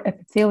cells for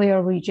epithelial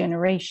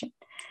regeneration.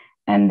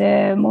 And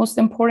the most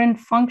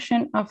important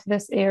function of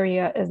this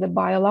area is the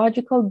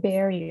biological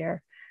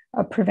barrier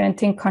of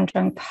preventing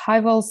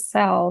conjunctival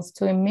cells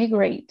to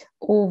immigrate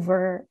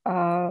over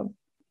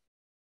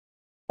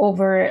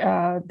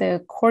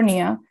the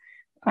cornea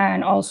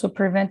and also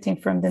preventing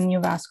from the new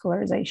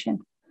vascularization.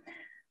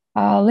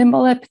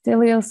 Limbal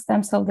epithelial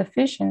stem cell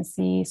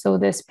deficiency, so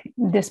this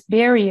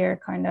barrier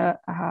kind of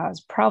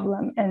has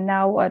problem, and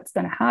now what's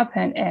going to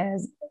happen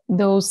is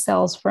those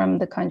cells from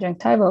the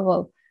conjunctiva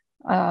will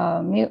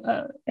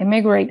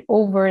immigrate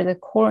over the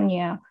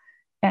cornea,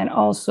 and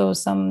also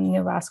some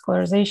new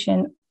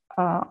vascularization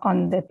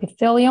on the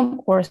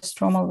epithelium or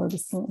stroma will be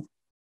seen.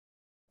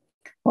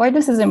 Why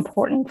this is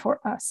important for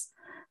us?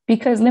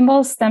 Because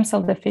limbal stem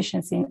cell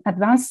deficiency in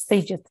advanced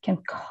stages can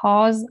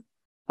cause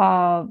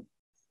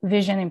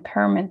vision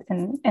impairment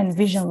and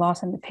vision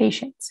loss in the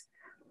patients.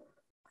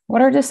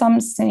 What are some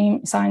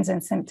signs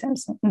and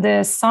symptoms?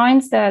 The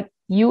signs that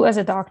you as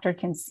a doctor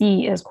can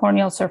see is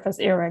corneal surface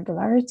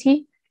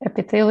irregularity,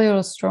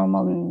 epithelial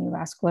stromal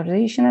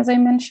vascularization, as I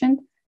mentioned,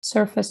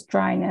 surface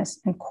dryness,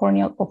 and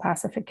corneal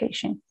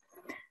opacification.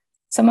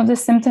 Some of the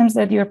symptoms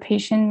that your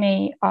patient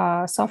may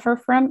suffer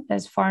from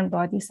is foreign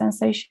body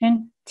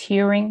sensation,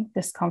 tearing,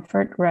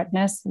 discomfort,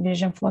 redness,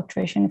 vision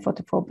fluctuation, and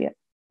photophobia.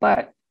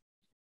 But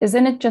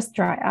isn't it just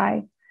dry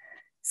eye?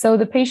 So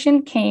the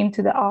patient came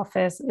to the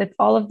office with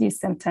all of these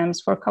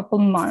symptoms for a couple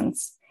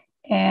months,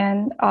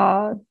 and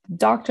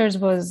doctors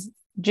was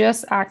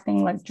just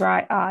acting like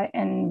dry eye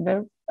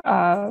and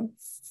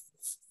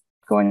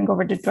going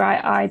over the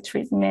dry eye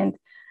treatment.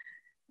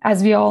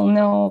 As we all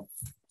know,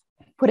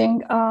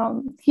 putting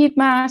heat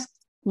masks,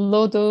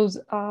 low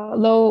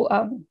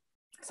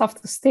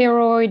soft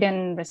steroid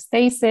and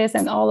Restasis,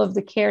 and all of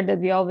the care that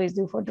we always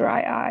do for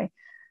dry eye.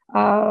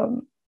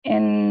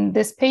 And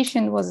this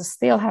patient was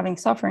still having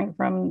suffering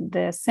from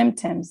the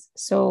symptoms.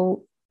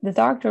 So the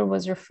doctor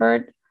was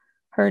referred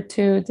her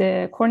to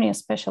the cornea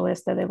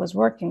specialist that I was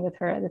working with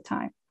her at the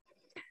time.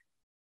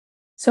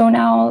 So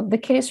now the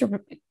case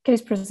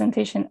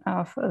presentation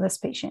of this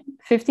patient,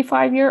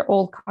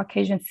 55-year-old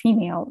Caucasian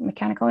female,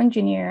 mechanical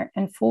engineer,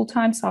 and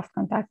full-time soft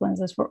contact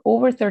lenses for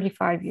over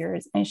 35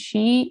 years. And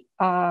she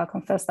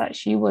confessed that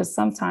she was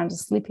sometimes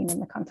sleeping in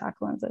the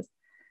contact lenses.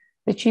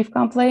 The chief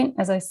complaint,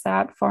 as I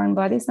said, foreign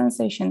body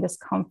sensation,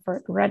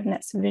 discomfort,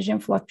 redness, vision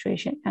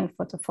fluctuation, and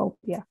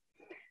photophobia.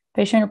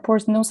 Patient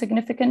reports no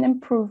significant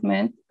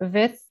improvement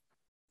with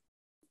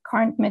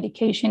current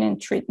medication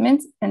and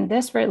treatments, and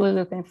desperately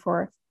looking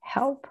for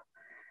help.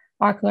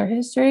 Ocular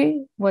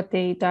history, what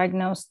they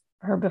diagnosed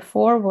her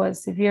before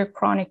was severe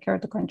chronic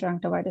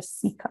keratoconjunctivitis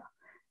Zika.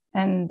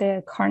 And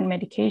the current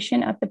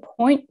medication at the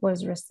point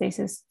was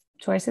Restasis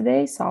twice a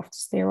day, soft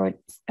steroid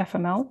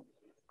FML,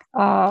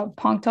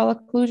 punctal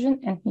occlusion,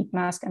 and heat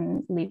mask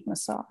and leaf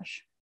massage.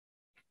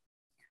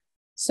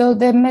 So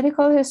the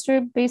medical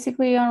history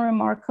basically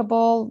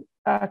unremarkable,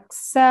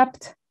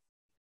 except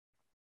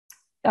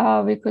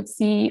we could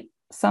see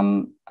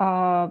some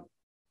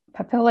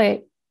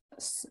papillae,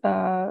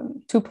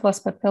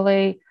 2+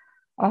 papillae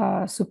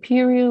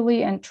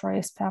superiorly and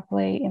trace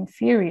papillae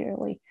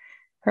inferiorly.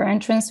 Her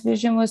entrance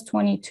vision was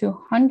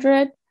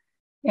 2200,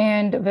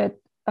 and with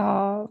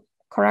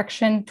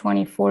correction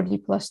 2040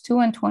 plus 2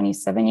 and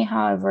 2070.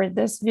 However,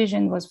 this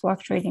vision was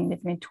fluctuating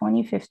between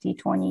 2050,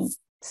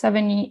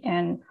 2070,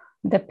 and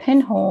the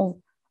pinhole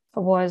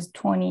was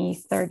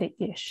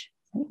 2030-ish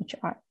in each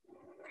eye.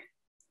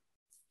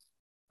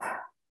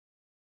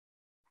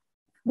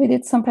 We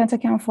did some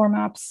pentacam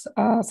maps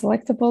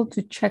selectable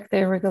to check the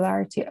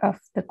irregularity of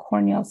the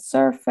corneal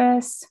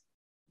surface.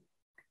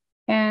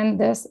 And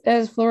this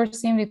is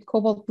fluorescein with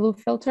cobalt blue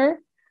filter.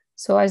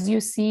 So as you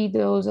see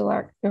those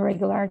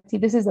irregularity,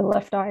 this is the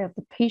left eye of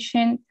the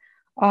patient,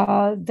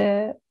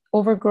 the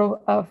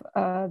overgrowth of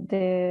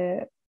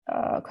the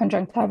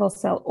conjunctival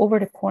cell over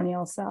the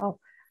corneal cell.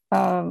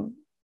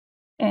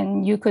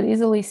 And you could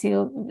easily see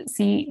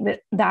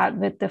that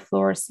with the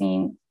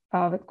fluorescein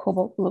with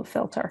cobalt blue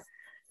filter.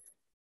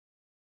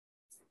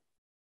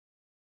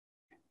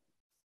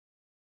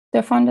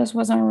 The fundus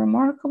was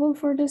unremarkable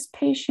for this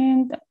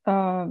patient,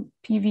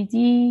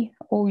 PVD,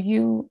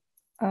 OU,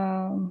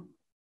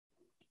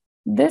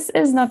 This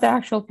is not the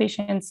actual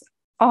patient's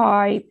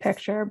eye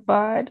picture,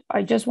 but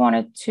I just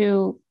wanted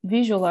to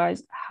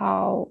visualize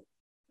how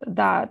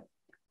that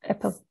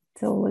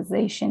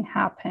epithelialization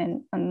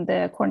happened on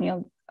the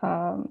corneal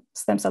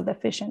stem cell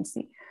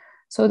deficiency.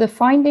 So the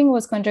finding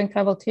was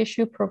conjunctival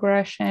tissue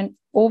progression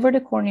over the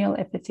corneal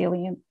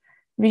epithelium,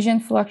 vision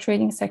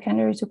fluctuating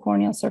secondary to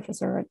corneal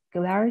surface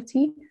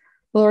irregularity,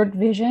 blurred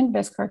vision,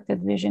 best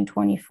corrected vision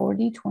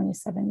 20/40,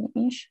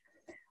 20/70-ish,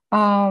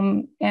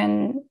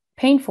 and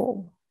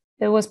painful.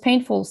 It was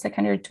painful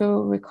secondary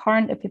to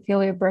recurrent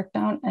epithelial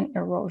breakdown and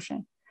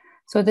erosion.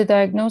 So the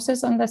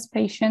diagnosis on this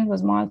patient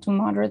was mild to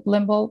moderate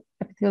limbal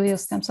epithelial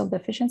stem cell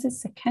deficiency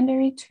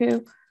secondary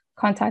to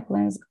contact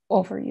lens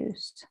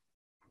overuse.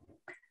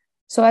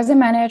 So as a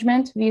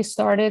management, we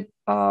started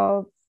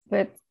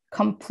with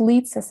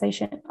complete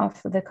cessation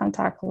of the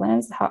contact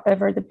lens.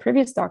 However, the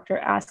previous doctor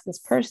asked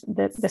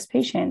this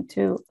patient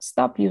to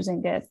stop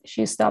using it.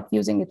 She stopped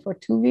using it for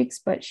 2 weeks,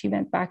 but she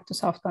went back to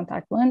soft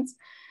contact lens.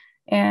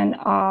 And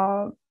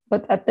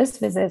but at this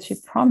visit, she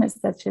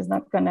promised that she's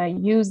not going to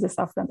use the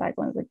soft contact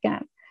lens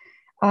again.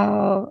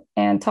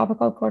 And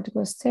topical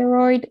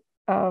corticosteroid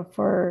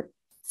for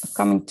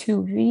coming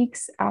 2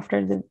 weeks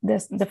after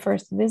the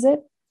first visit,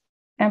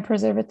 and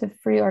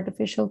preservative-free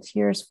artificial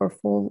tears for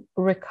full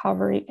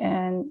recovery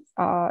and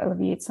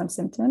alleviate some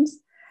symptoms.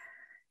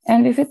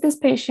 And we fit this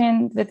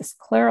patient with a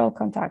scleral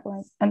contact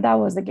lens, and that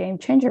was a game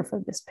changer for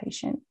this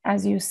patient.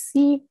 As you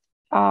see,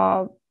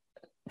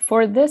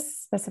 for this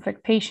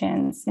specific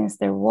patient, since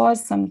there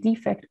was some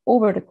defect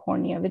over the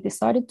cornea, we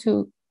decided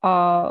to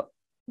go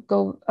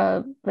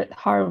with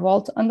higher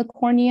vault on the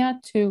cornea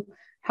to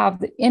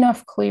have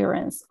enough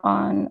clearance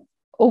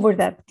over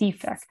that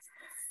defect.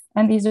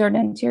 And these are the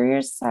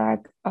anterior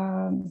sag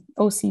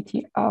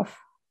OCT of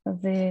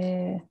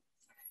the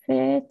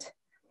fit.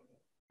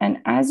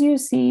 And as you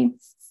see,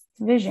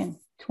 vision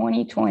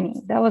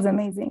 20/20, that was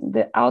amazing.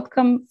 The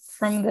outcome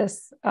from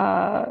this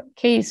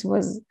case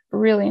was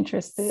really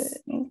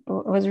interesting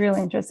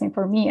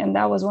for me. And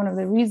that was one of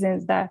the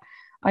reasons that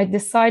I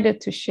decided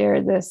to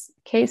share this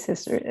case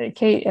history,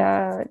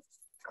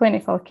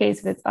 clinical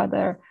case with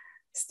other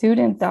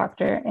student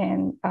doctor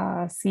and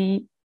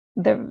see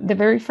the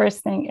very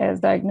first thing is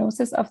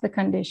diagnosis of the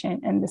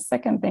condition. And the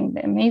second thing,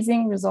 the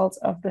amazing results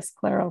of the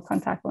scleral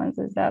contact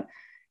lenses that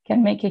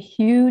can make a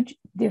huge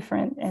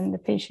difference in the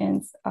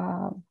patient's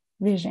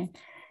vision.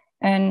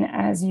 And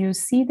as you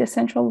see, the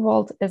central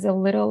vault is a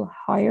little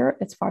higher,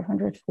 it's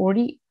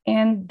 540,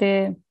 and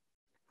the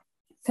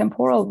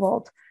temporal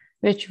vault,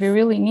 which we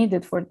really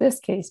needed for this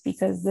case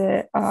because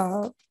the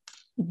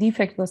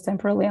defect was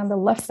temporally on the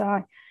left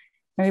eye,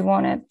 and we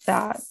wanted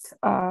that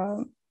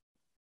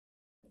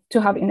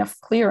to have enough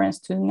clearance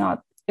to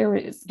not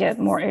get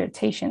more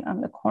irritation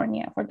on the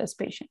cornea for this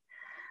patient.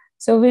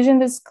 So vision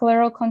with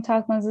scleral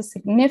contact lenses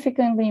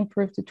significantly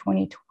improved to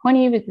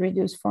 20/20 with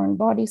reduced foreign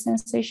body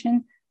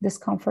sensation,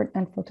 discomfort,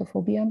 and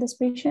photophobia on this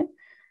patient.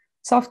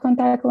 Soft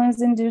contact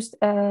lens induced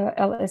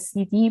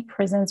LSCD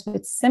presents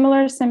with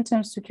similar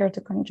symptoms to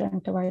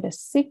keratoconjunctivitis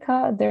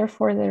sicca.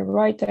 Therefore, the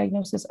right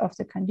diagnosis of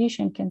the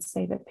condition can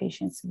save a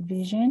patient's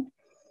vision.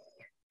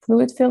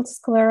 Fluid-filled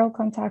scleral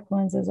contact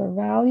lenses are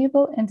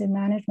valuable in the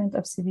management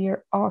of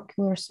severe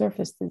ocular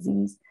surface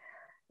disease.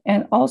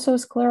 And also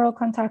scleral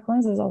contact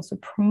lenses also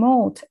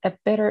promote a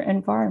better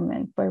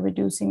environment by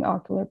reducing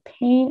ocular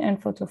pain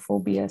and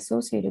photophobia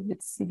associated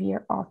with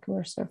severe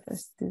ocular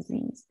surface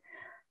disease.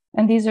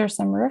 And these are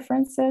some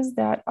references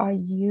that I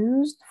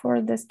used for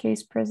this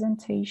case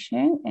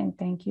presentation. And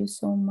thank you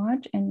so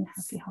much and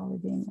happy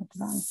holiday in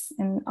advance.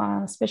 And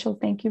a special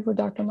thank you for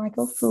Dr.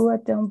 Michael Fu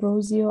at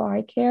D'Ambrosio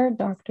Eye Care,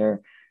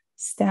 Dr.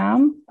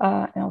 Stam,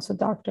 and also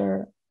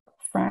Dr.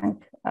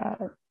 Frank,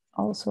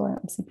 also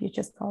at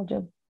CPHS College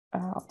of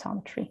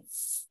Optometry.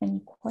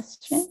 Any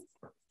questions?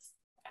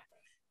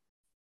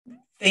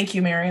 Thank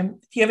you, Miriam.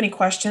 If you have any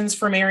questions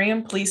for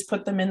Miriam, please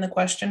put them in the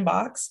question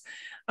box.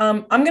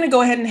 I'm going to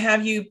go ahead and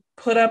have you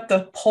put up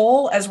the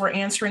poll as we're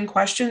answering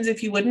questions,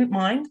 if you wouldn't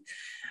mind.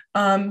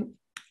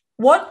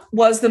 What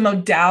was the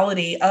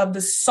modality of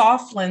the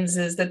soft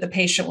lenses that the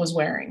patient was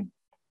wearing?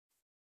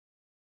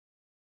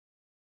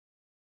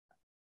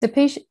 The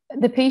patient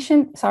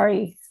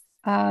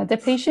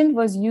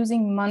was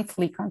using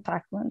monthly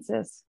contact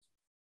lenses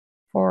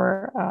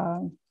for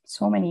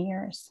so many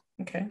years.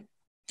 Okay.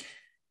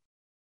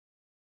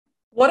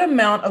 What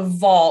amount of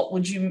vault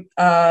would you,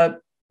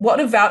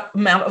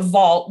 amount of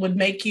vault would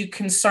make you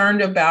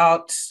concerned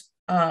about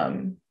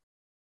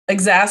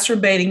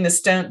exacerbating the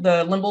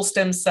limbal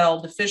stem cell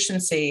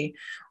deficiency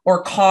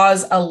or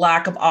cause a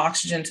lack of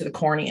oxygen to the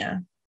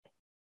cornea?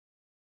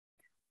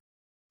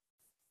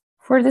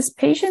 For this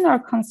patient, our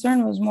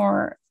concern was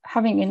more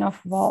having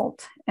enough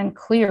vault and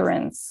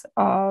clearance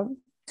to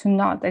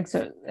not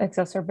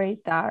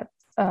exacerbate that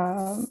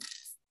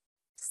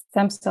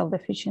stem cell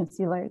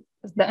deficiency.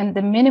 And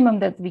the minimum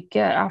that we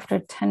get after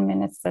 10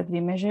 minutes that we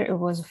measure, it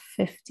was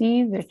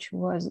 50, which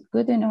was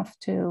good enough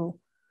to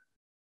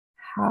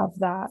have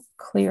that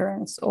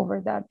clearance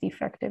over that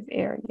defective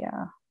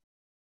area.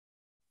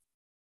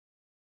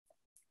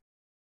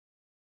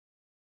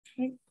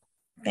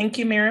 Thank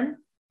you, Miriam.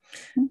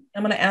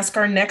 I'm going to ask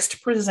our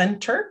next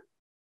presenter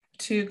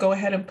to go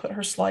ahead and put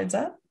her slides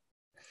up.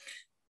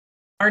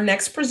 Our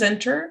next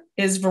presenter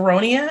is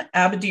Veronia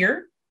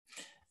Abadir.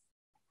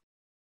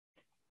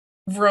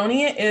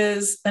 Veronia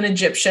is an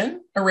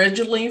Egyptian,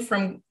 originally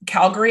from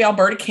Calgary,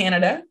 Alberta,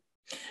 Canada.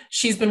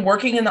 She's been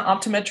working in the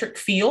optometric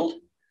field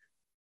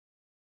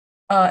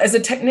as a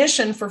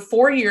technician for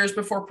 4 years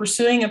before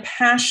pursuing a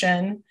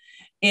passion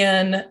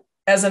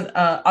as an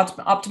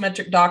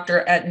optometric doctor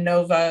at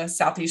Nova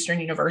Southeastern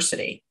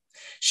University.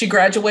 She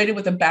graduated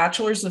with a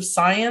Bachelor's of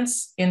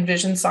Science in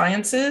Vision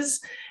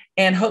Sciences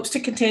and hopes to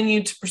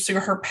continue to pursue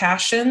her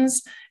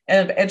passions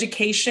of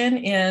education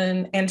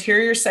in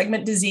anterior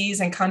segment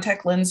disease and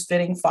contact lens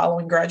fitting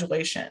following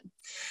graduation.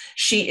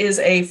 She is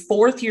a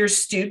 4th-year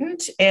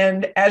student,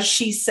 and as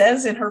she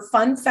says in her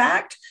fun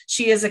fact,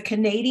 she is a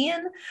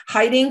Canadian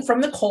hiding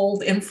from the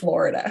cold in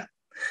Florida.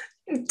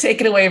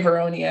 Take it away,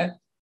 Veronia.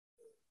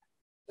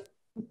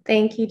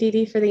 Thank you, Dee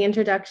Dee, for the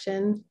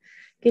introduction.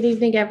 Good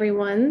evening,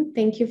 everyone.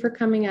 Thank you for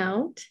coming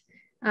out.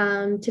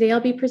 Today, I'll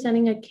be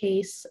presenting a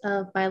case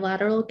of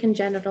bilateral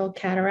congenital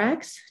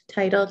cataracts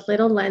titled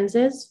Little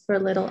Lenses for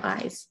Little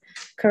Eyes,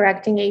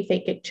 Correcting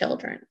Aphakic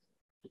Children.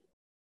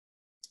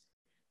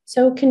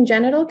 So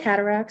congenital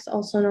cataracts,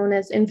 also known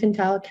as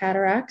infantile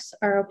cataracts,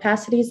 are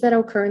opacities that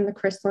occur in the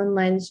crystalline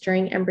lens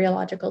during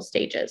embryological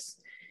stages.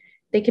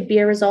 They could be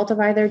a result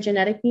of either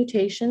genetic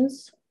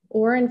mutations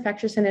or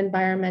infectious and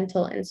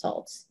environmental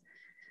insults.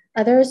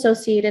 Other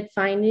associated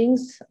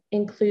findings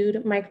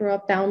include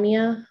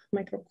microophthalmia,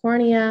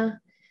 microcornea,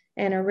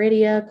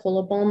 aniridia,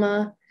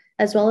 coloboma,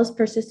 as well as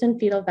persistent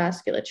fetal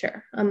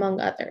vasculature, among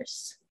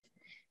others.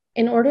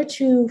 In order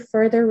to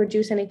further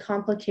reduce any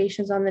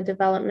complications on the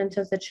development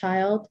of the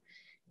child,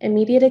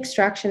 immediate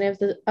extraction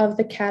of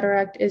the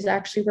cataract is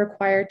actually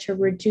required to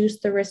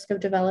reduce the risk of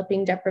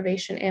developing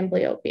deprivation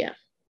amblyopia.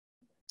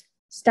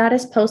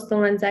 Status post the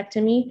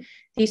lensectomy,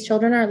 these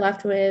children are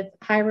left with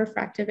high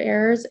refractive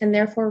errors and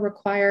therefore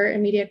require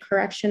immediate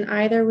correction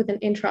either with an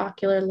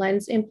intraocular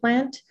lens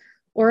implant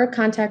or a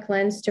contact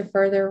lens to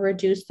further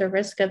reduce the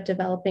risk of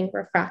developing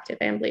refractive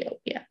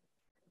amblyopia.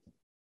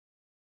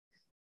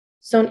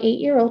 So an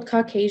 8-year-old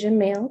Caucasian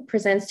male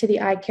presents to the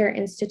Eye Care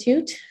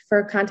Institute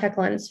for contact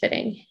lens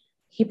fitting.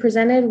 He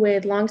presented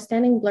with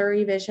longstanding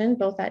blurry vision,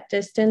 both at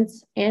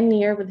distance and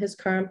near with his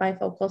current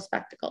bifocal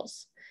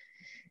spectacles.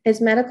 His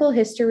medical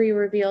history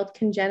revealed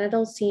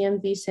congenital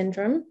CMV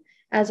syndrome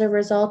as a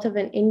result of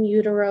an in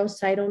utero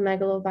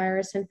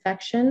cytomegalovirus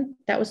infection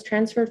that was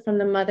transferred from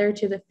the mother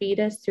to the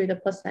fetus through the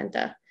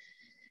placenta.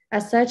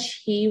 As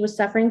such, he was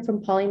suffering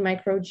from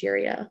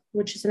polymicrogyria,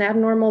 which is an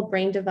abnormal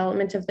brain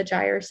development of the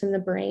gyrus in the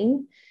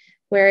brain,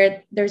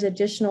 where there's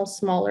additional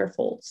smaller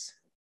folds.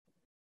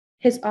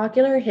 His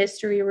ocular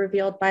history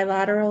revealed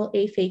bilateral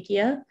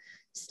aphakia,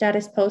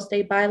 status post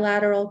a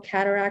bilateral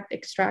cataract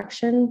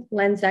extraction,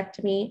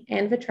 lensectomy,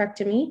 and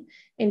vitrectomy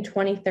in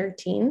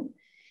 2013.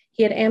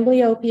 He had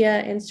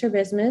amblyopia and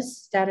strabismus,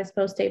 status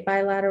post a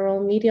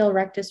bilateral medial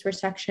rectus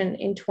resection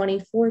in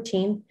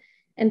 2014.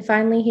 And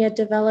finally, he had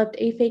developed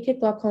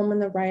aphakic glaucoma in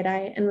the right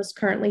eye and was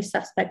currently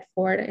suspect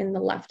for it in the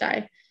left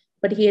eye,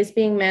 but he is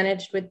being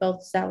managed with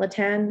both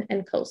Xalatan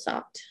and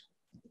Cosopt.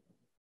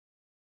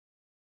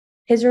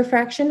 His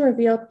refraction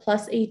revealed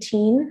plus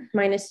 18,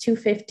 minus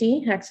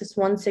 250, axis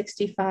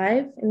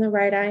 165 in the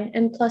right eye,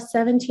 and plus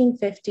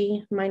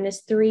 1750,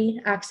 minus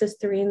 3, axis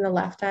 3 in the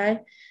left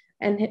eye,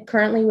 and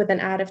currently with an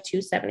add of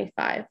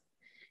 275.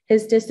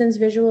 His distance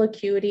visual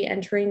acuity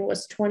entering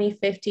was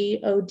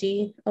 20/50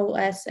 OD,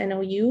 OS, and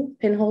OU.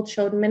 Pinhole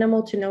showed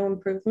minimal to no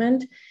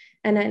improvement,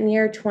 and at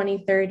near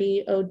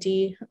 20/30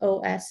 OD,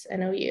 OS,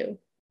 and OU.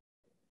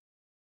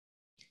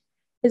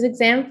 His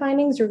exam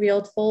findings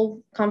revealed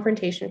full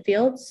confrontation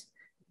fields,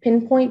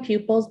 pinpoint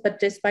pupils, but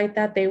despite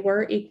that, they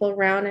were equal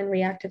round and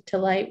reactive to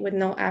light with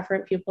no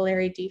afferent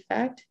pupillary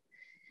defect.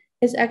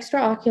 His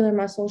extraocular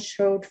muscles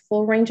showed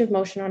full range of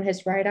motion on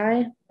his right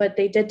eye, but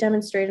they did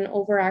demonstrate an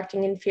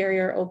overacting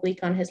inferior oblique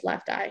on his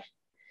left eye.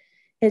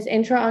 His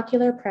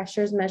intraocular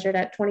pressures measured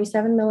at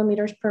 27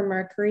 millimeters per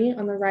mercury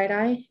on the right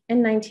eye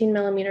and 19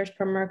 millimeters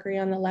per mercury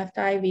on the left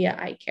eye via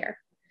Eye Care.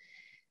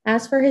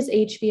 As for his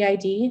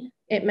HVID,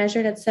 it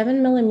measured at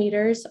 7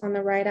 millimeters on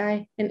the right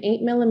eye and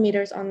 8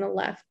 millimeters on the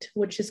left,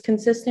 which is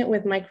consistent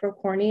with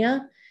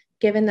microcornea,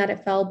 given that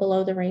it fell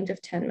below the range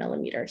of 10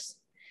 millimeters.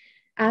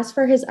 As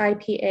for his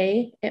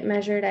IPA, it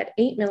measured at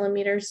 8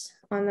 millimeters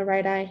on the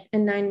right eye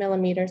and 9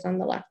 millimeters on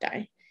the left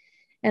eye.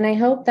 And I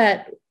hope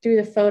that through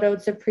the photo,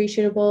 it's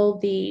appreciable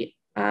the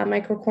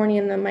microcornea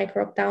and the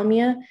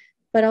microophthalmia,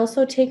 but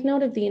also take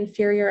note of the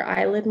inferior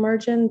eyelid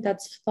margin that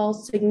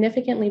falls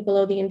significantly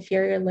below the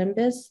inferior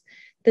limbus.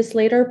 This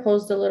later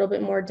posed a little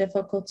bit more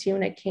difficulty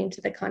when it came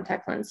to the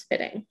contact lens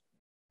fitting.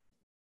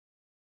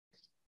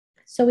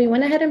 So we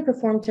went ahead and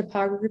performed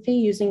topography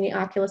using the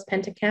Oculus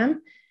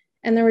Pentacam,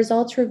 and the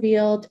results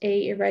revealed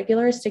a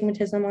irregular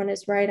astigmatism on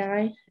his right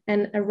eye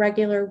and a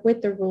regular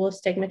with the rule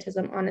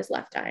astigmatism on his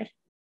left eye.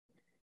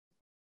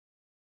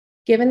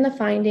 Given the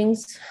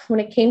findings,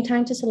 when it came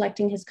time to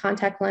selecting his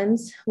contact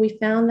lens, we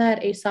found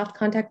that a soft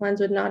contact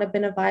lens would not have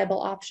been a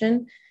viable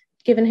option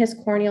given his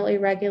corneal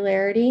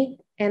irregularity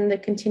and the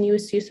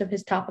continuous use of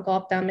his topical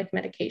ophthalmic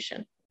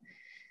medication.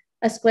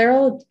 A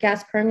scleral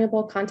gas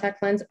permeable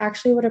contact lens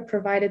actually would have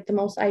provided the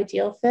most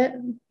ideal fit,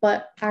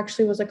 but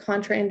actually was a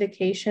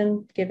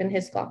contraindication given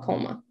his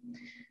glaucoma.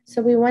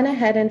 So we went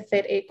ahead and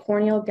fit a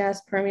corneal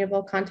gas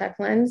permeable contact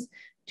lens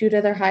due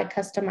to their high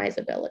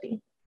customizability.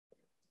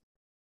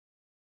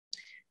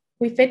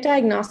 We fit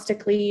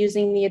diagnostically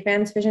using the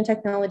Advanced Vision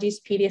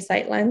Technologies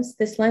Pediasite lens.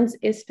 This lens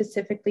is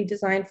specifically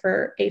designed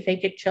for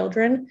aphakic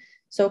children,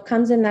 so it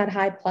comes in that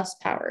high plus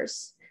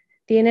powers.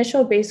 The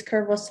initial base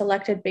curve was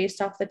selected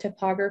based off the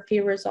topography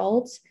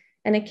results,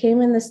 and it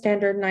came in the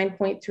standard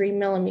 9.3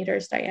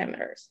 millimeters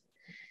diameters.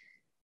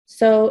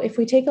 So if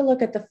we take a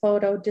look at the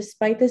photo,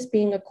 despite this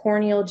being a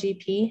corneal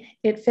GP,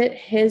 it fit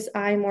his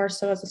eye more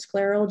so as a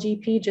scleral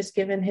GP, just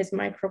given his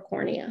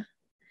microcornea.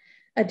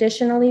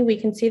 Additionally, we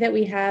can see that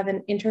we have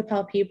an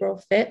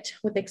interpalpebral fit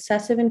with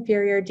excessive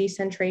inferior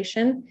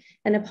decentration,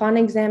 and upon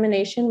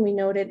examination, we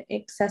noted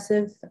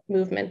excessive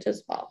movement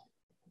as well.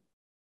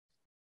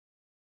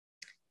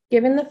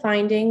 Given the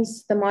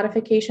findings, the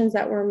modifications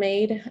that were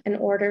made and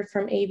ordered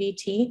from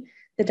AVT,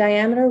 the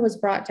diameter was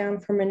brought down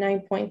from a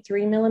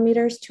 9.3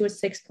 millimeters to a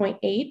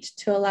 6.8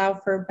 to allow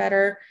for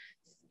better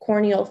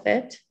corneal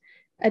fit.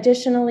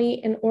 Additionally,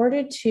 in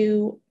order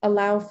to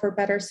allow for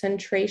better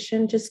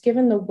centration, just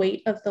given the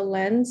weight of the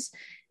lens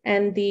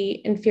and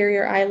the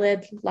inferior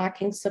eyelid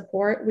lacking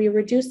support, we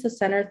reduced the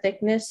center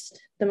thickness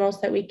the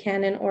most that we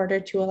can in order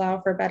to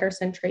allow for better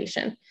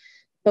centration.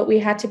 But we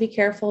had to be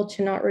careful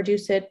to not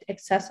reduce it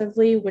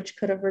excessively, which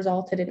could have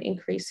resulted in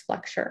increased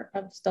flexure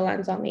of the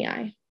lens on the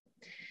eye.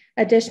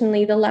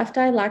 Additionally, the left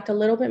eye lacked a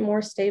little bit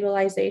more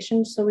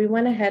stabilization, so we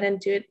went ahead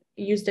and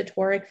used a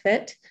toric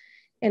fit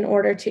in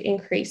order to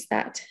increase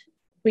that.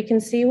 We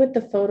can see with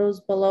the photos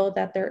below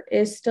that there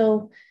is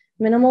still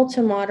minimal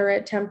to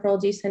moderate temporal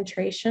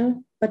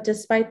decentration, but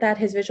despite that,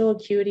 his visual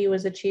acuity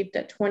was achieved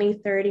at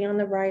 20/30 on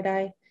the right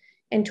eye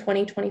and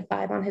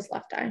 20/25 on his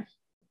left eye.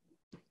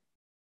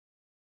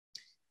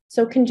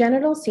 So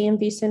congenital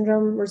CMV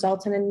syndrome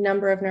results in a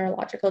number of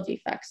neurological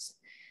defects.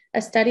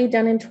 A study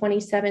done in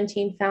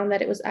 2017 found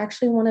that it was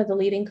actually one of the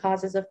leading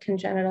causes of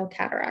congenital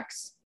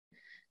cataracts.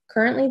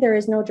 Currently, there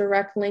is no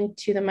direct link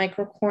to the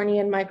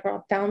microcornea and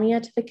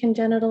microophthalmia to the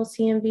congenital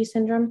CMV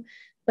syndrome,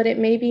 but it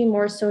may be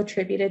more so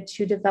attributed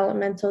to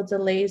developmental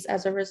delays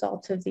as a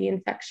result of the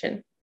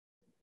infection.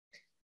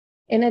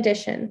 In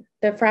addition,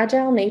 the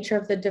fragile nature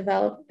of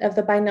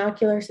the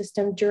binocular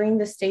system during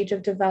the stage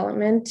of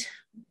development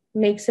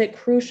makes it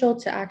crucial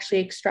to actually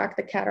extract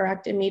the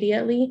cataract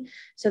immediately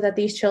so that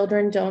these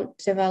children don't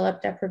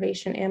develop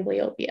deprivation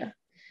amblyopia.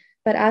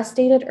 But as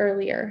stated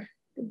earlier,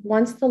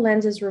 once the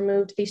lens is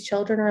removed, these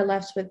children are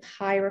left with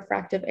high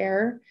refractive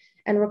error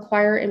and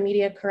require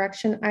immediate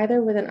correction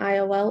either with an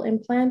IOL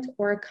implant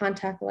or a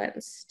contact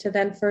lens to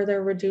then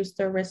further reduce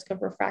their risk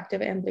of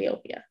refractive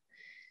amblyopia.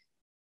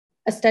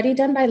 A study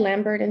done by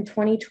Lambert in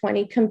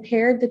 2020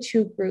 compared the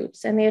two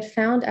groups, and they had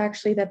found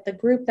actually that the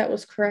group that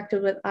was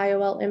corrected with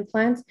IOL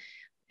implants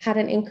had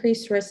an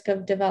increased risk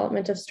of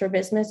development of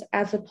strabismus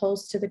as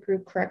opposed to the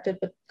group corrected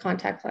with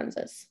contact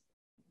lenses.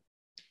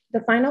 The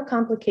final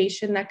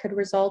complication that could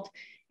result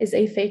is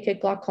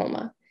aphakic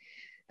glaucoma.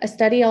 A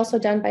study also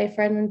done by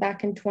Fredman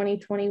back in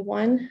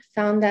 2021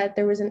 found that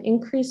there was an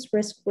increased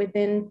risk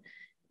within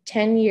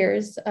 10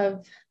 years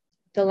of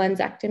the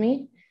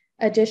lensectomy.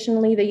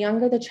 Additionally, the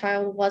younger the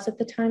child was at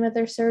the time of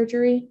their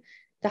surgery,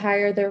 the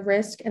higher their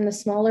risk, and the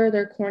smaller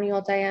their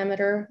corneal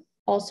diameter,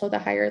 also the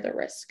higher the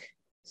risk.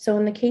 So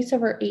in the case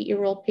of our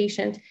 8-year-old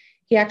patient,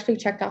 he actually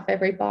checked off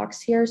every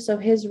box here, so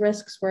his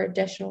risks were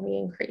additionally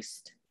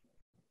increased.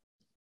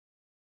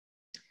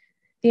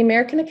 The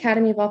American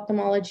Academy of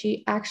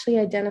Ophthalmology actually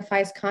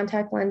identifies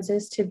contact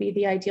lenses to be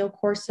the ideal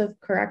course of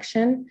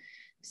correction,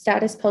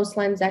 status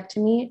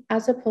post-lensectomy,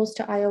 as opposed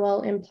to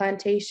IOL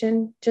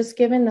implantation, just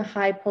given the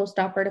high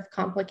postoperative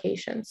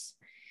complications.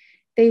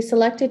 They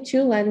selected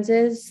 2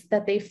 lenses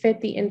that they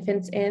fit the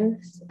infants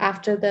in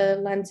after the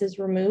lens is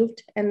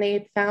removed, and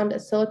they found a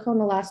silicone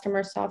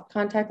elastomer soft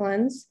contact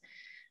lens,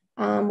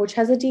 which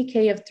has a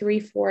DK of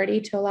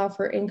 340 to allow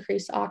for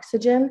increased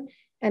oxygen,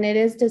 and it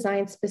is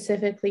designed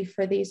specifically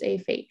for these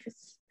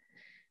aphakics.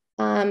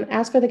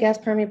 As for the gas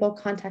permeable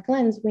contact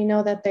lens, we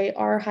know that they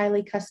are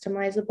highly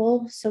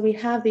customizable, so we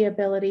have the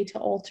ability to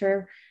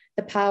alter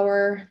the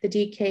power, the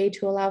DK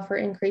to allow for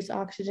increased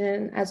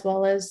oxygen, as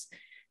well as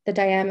the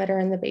diameter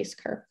and the base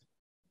curve.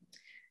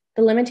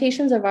 The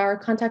limitations of our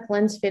contact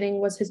lens fitting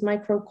was his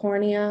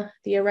microcornea,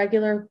 the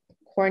irregular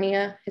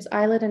cornea, his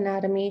eyelid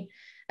anatomy,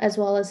 as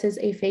well as his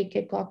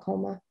aphakic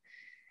glaucoma.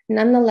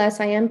 Nonetheless,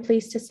 I am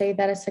pleased to say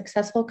that a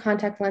successful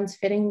contact lens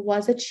fitting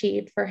was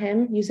achieved for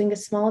him using a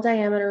small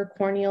diameter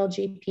corneal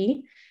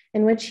GP,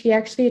 in which he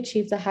actually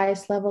achieved the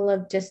highest level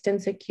of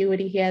distance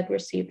acuity he had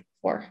received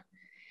before.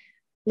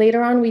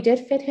 Later on, we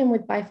did fit him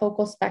with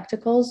bifocal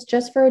spectacles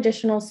just for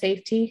additional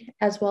safety,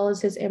 as well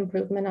as his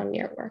improvement on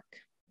mirror work.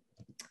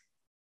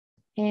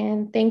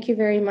 And thank you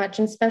very much.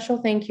 And special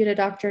thank you to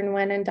Dr.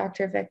 Nguyen and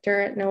Dr.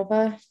 Victor at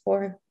NOVA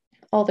for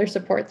all their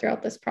support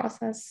throughout this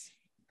process.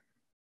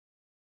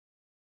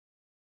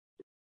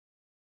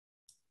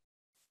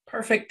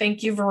 Perfect.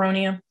 Thank you,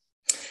 Veronia.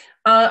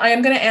 I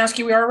am going to ask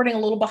you, we are running a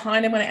little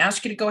behind. I'm going to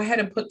ask you to go ahead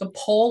and put the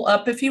poll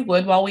up if you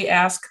would while we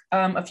ask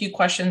a few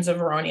questions of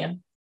Veronia.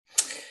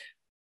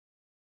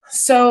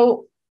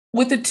 So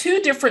with the two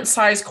different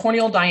size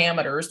corneal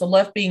diameters, the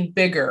left being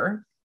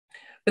bigger,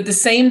 but the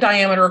same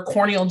diameter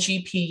corneal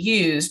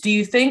GPUs, do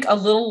you think a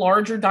little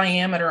larger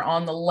diameter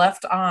on the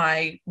left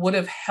eye would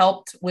have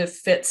helped with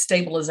fit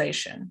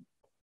stabilization?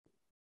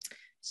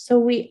 So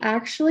we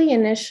actually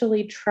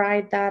initially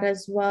tried that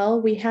as well.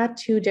 We had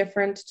two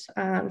different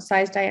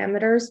size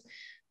diameters,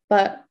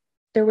 but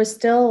there was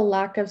still a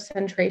lack of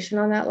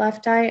centration on that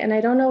left eye. And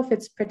I don't know if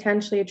it's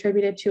potentially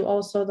attributed to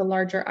also the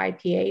larger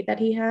IPA that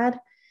he had.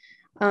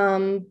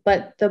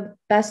 But the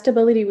best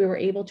ability we were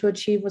able to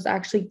achieve was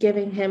actually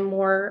giving him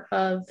more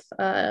of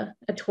a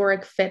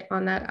toric fit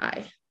on that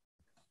eye.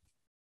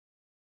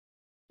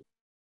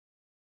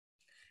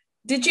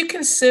 Did you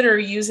consider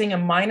using a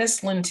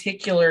minus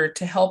lenticular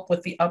to help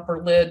with the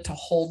upper lid to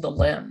hold the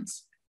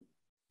lens?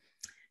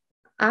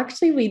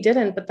 Actually, we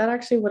didn't, but that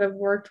actually would have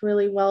worked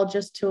really well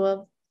just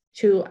to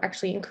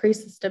actually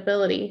increase the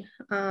stability.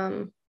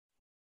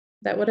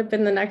 That would have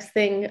been the next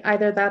thing,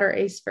 either that or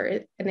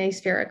an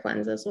aspheric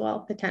lens as well,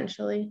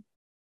 potentially.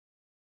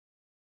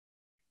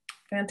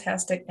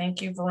 Fantastic.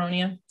 Thank you,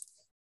 Veronia.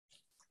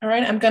 All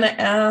right, I'm going to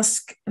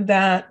ask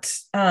that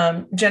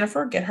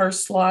Jennifer get her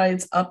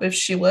slides up if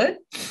she would.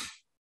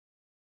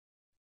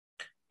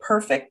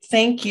 Perfect.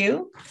 Thank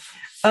you.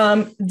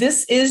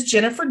 This is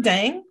Jennifer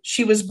Dang.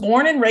 She was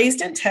born and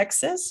raised in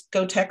Texas.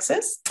 Go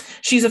Texas.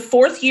 She's a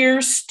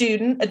fourth-year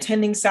student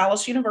attending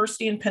Salus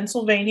University in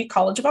Pennsylvania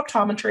College of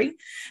Optometry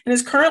and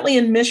is currently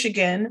in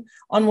Michigan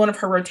on one of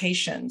her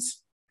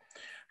rotations.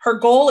 Her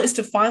goal is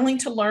to finally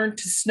learn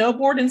to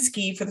snowboard and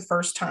ski for the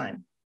first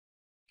time.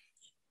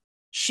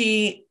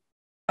 She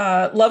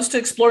loves to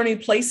explore new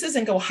places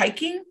and go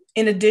hiking.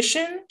 In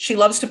addition, she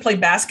loves to play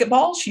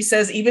basketball. She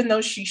says even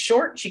though she's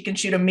short, she can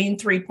shoot a mean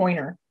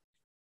three-pointer.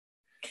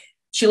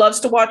 She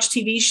loves to watch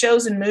TV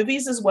shows and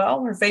movies as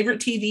well. Her favorite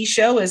TV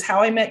show is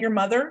How I Met Your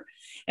Mother,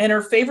 and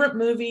her favorite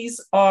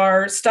movies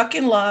are Stuck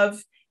in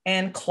Love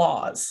and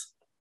Claws.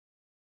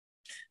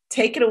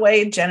 Take it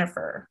away,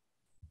 Jennifer.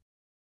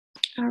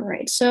 All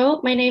right,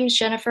 so my name is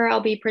Jennifer. I'll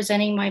be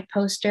presenting my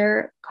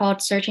poster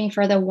called Searching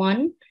for the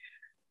One.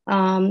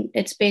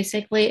 It's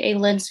basically a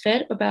lens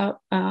fit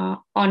about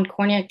on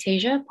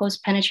corneectasia,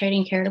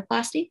 post-penetrating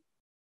keratoplasty.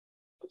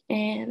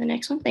 And the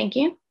next one, thank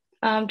you.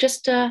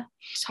 Just to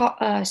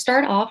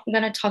start off, I'm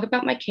going to talk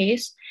about my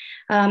case.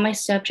 My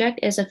subject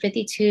is a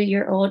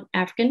 52-year-old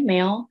African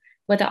male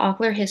with an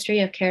ocular history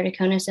of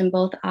keratoconus in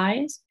both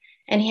eyes,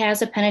 and he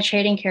has a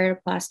penetrating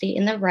keratoplasty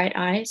in the right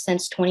eye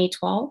since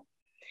 2012.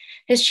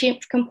 His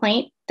chief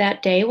complaint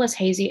that day was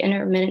hazy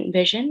intermittent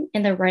vision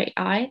in the right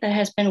eye that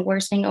has been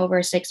worsening over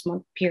a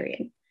 6-month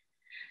period.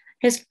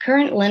 His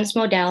current lens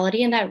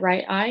modality in that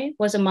right eye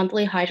was a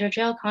monthly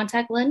hydrogel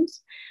contact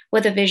lens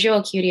with a visual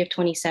acuity of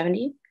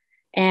 20/70.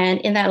 And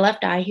in that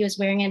left eye, he was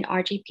wearing an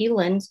RGP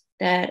lens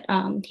that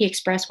he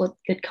expressed with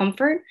good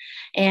comfort,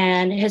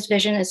 and his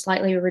vision is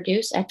slightly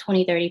reduced at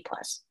 20/30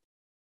 plus.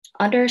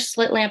 Under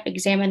slit lamp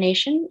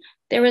examination,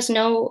 there was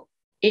no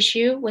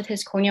issue with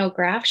his corneal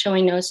graft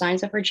showing no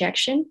signs of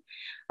rejection,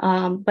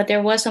 but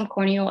there was some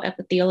corneal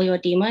epithelial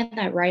edema in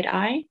that right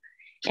eye,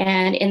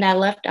 and in that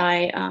left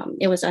eye,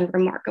 it was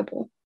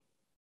unremarkable.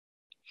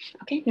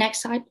 Okay,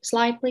 next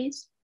slide,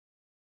 please.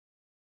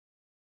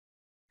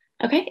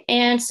 Okay,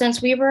 and since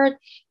we were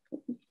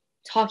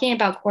talking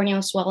about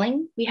corneal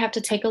swelling, we have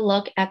to take a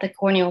look at the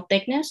corneal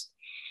thickness.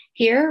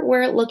 Here,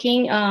 we're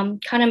looking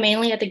kind of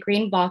mainly at the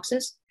green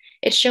boxes.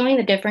 It's showing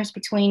the difference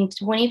between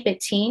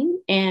 2015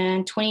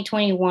 and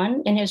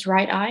 2021 in his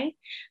right eye.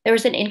 There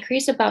was an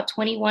increase about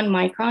 21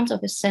 microns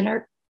of his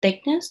center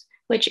thickness,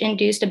 which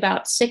induced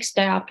about 6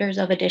 diopters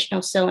of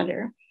additional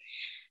cylinder.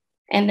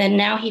 And then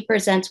now he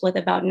presents with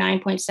about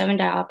 9.7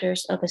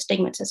 diopters of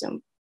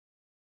astigmatism.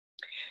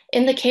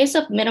 In the case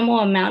of minimal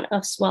amount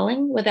of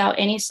swelling without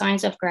any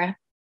signs of graft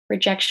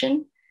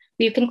rejection,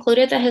 we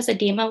concluded that his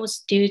edema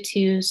was due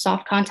to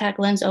soft contact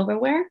lens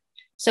overwear.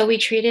 So we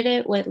treated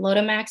it with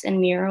Lotamax and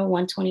Miro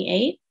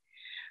 128.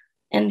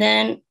 And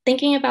then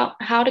thinking about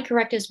how to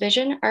correct his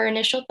vision, our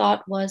initial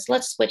thought was,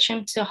 let's switch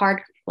him to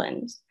hard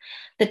lens.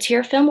 The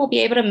tear film will be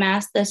able to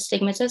mask the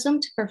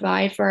astigmatism to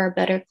provide for a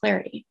better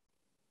clarity.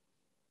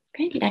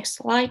 Okay, next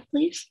slide,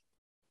 please.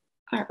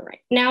 All right,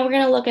 now we're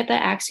gonna look at the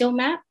axial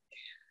map.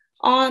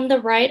 On the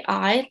right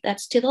eye,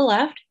 that's to the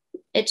left,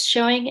 it's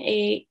showing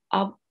a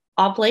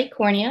oblate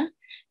cornea,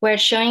 where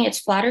it's showing it's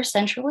flatter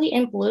centrally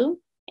in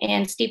blue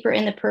and steeper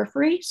in the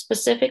periphery,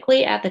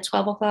 specifically at the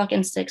 12 o'clock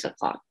and 6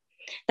 o'clock.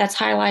 That's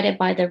highlighted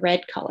by the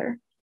red color.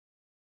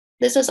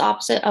 This is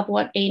opposite of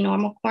what a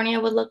normal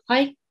cornea would look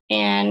like,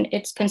 and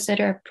it's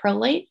considered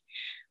prolate,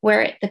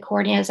 where the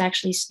cornea is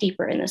actually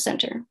steeper in the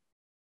center.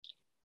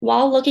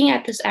 While looking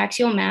at this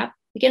axial map,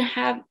 we can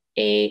have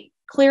a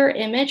clear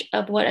image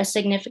of what a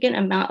significant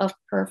amount of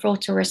peripheral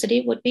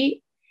toricity would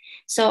be.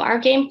 So our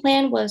game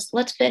plan was,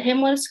 let's fit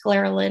him with a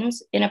scleral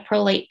lens in a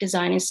prolate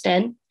design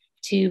instead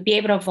to be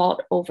able to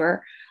vault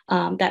over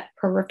that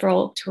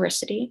peripheral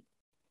toricity.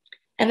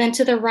 And then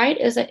to the right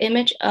is an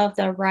image of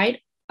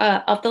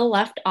the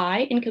left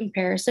eye in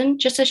comparison,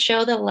 just to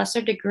show the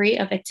lesser degree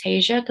of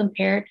ectasia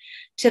compared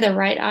to the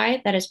right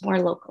eye that is more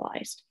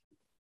localized.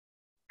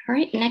 All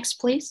right, next,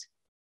 please.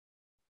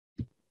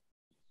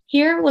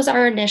 Here was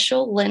our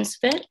initial lens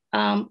fit.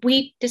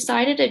 We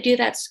decided to do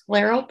that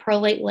scleral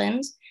prolate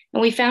lens,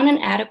 and we found an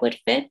adequate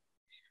fit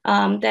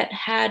that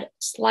had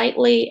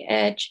slightly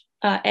edge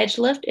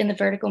lift in the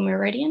vertical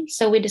meridian.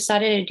 So we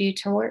decided to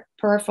do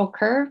peripheral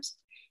curves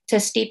to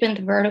steepen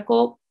the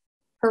vertical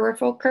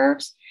peripheral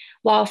curves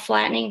while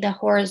flattening the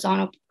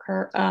horizontal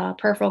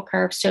peripheral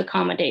curves to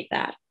accommodate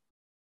that.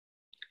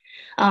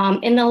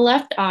 In the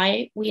left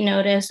eye, we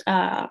noticed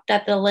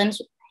that the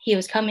lens he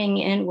was coming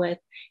in with,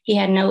 he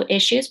had no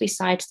issues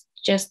besides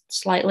just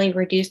slightly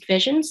reduced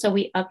vision. So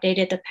we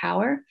updated the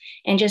power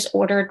and just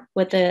ordered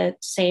with the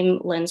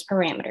same lens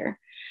parameter.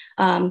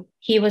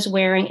 He was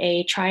wearing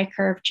a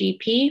tri-curve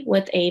GP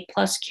with a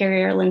plus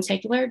carrier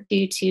lenticular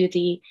due to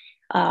the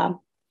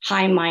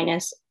high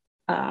minus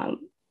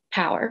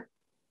power.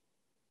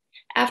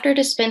 After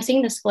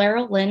dispensing the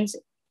scleral lens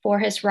for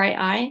his right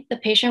eye, the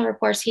patient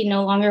reports he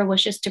no longer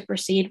wishes to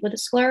proceed with the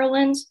scleral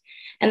lens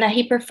and that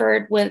he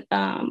preferred with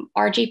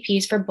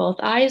RGPs for both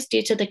eyes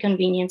due to the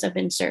convenience of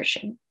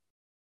insertion.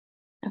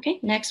 Okay,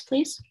 next,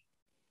 please.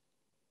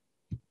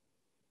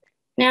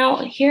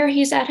 Now here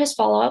he's at his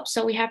follow-up,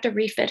 so we have to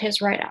refit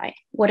his right eye.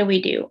 What do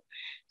we do?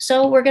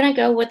 So we're gonna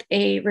go with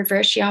a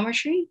reverse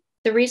geometry.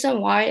 The reason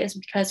why is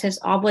because his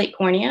oblate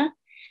cornea,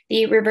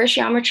 the reverse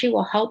geometry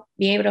will help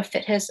be able to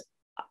fit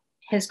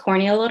his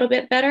cornea a little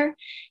bit better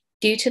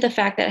due to the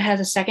fact that it has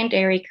a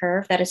secondary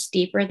curve that is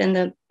steeper than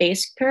the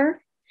base curve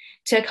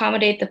to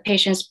accommodate the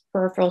patient's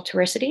peripheral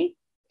toricity.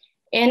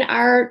 In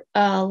our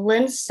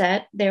lens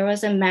set, there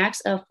was a max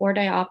of 4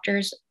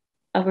 diopters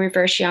of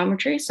reverse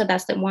geometry. So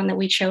that's the one that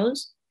we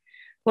chose.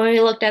 When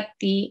we looked at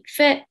the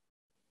fit,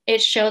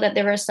 it showed that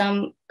there was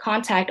some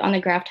contact on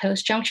the graft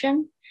host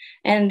junction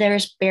and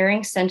there's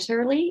bearing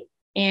centrally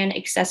and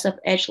excessive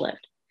edge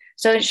lift.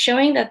 So it's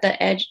showing that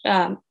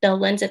the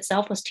lens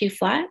itself was too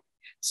flat.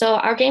 So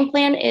our game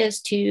plan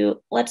is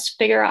let's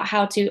figure out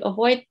how to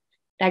avoid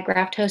that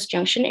graft host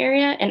junction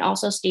area and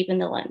also steepen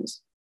the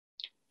lens.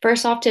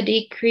 First off, to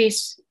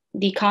decrease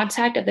the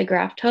contact of the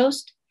graft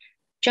host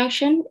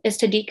junction is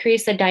to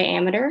decrease the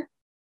diameter.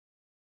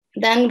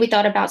 Then we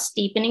thought about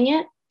steepening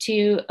it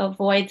to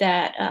avoid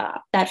that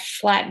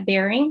flat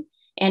bearing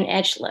and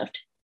edge lift.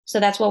 So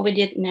that's what we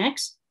did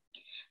next.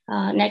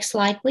 Next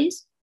slide,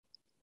 please.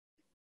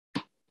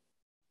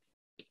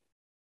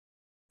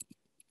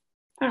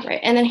 All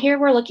right, and then here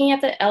we're looking at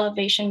the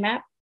elevation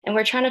map and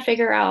we're trying to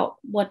figure out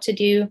what to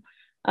do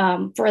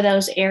for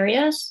those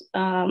areas.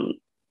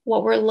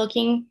 What we're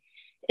looking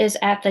is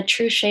at the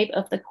true shape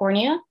of the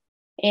cornea.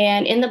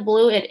 And in the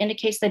blue, it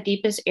indicates the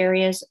deepest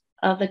areas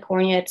of the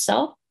cornea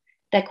itself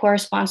that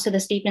corresponds to the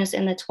steepness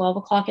in the 12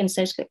 o'clock and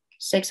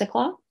 6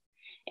 o'clock.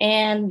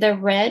 And the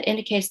red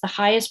indicates the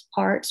highest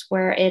parts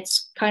where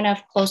it's kind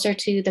of closer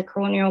to the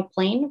corneal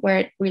plane, where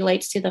it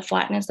relates to the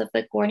flatness of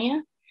the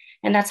cornea.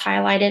 And that's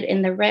highlighted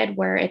in the red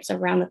where it's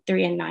around the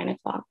 3 and 9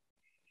 o'clock.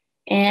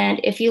 And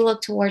if you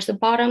look towards the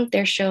bottom,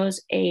 there shows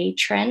a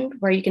trend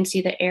where you can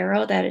see the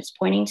arrow that it's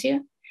pointing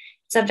to.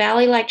 It's a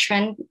valley-like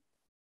trend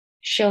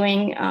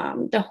showing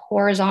the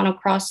horizontal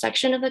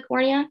cross-section of the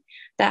cornea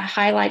that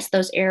highlights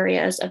those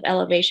areas of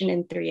elevation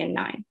in 3 and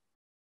 9.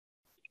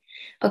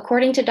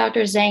 According to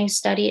Dr. Zhang's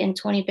study in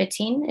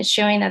 2015, it's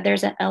showing that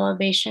there's an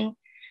elevation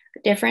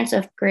difference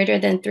of greater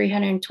than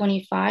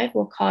 325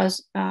 will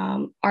cause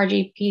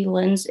RGP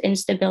lens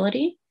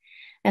instability.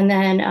 And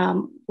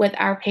then with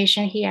our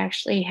patient, he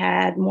actually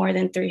had more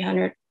than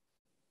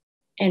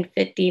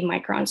 350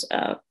 microns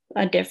of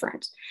a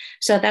difference.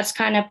 So that's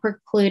kind of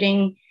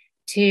precluding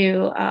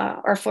to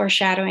or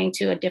foreshadowing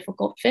to a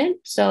difficult fit.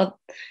 So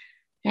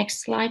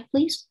next slide,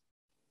 please.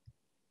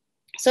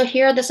 So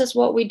here, this is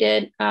what we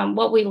did,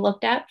 what we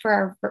looked at for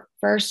our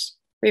first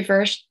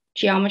reverse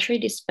geometry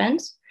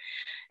dispense.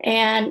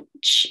 And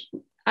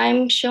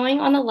I'm showing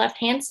on the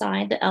left-hand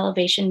side the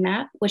elevation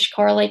map, which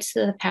correlates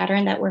to the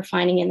pattern that we're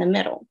finding in the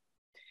middle.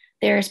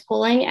 There's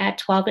pulling at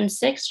 12 and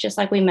 6, just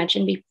like we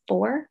mentioned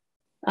before,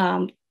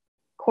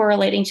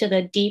 correlating to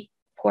the deep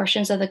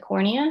portions of the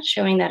cornea,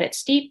 showing that it's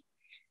steep,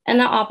 and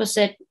the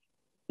opposite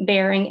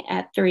bearing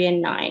at 3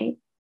 and 9.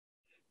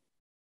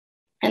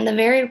 And the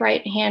very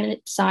right-hand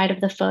side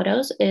of the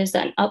photos is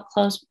an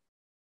up-close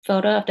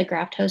photo of the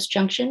graft host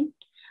junction,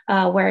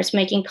 where it's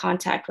making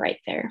contact right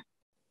there.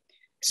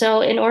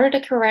 So in order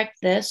to correct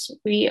this,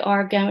 we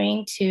are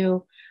going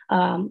to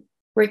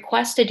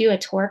request to do a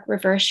toric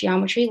reverse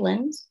geometry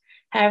lens.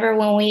 However,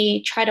 when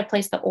we try to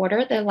place the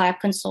order, the lab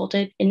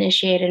consultant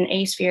initiated an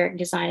aspheric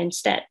design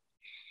instead.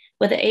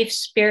 With the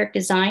aspheric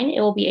design,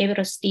 it will be able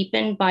to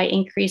steepen by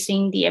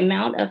increasing the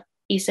amount of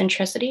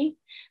eccentricity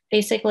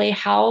basically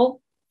how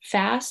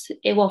fast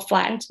it will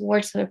flatten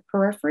towards the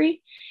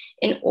periphery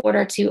in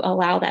order to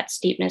allow that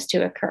steepness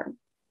to occur.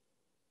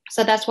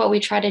 So that's what we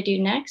try to do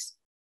next.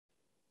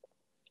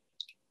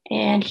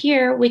 And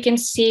here we can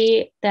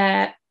see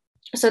that,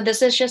 so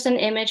this is just an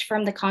image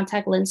from the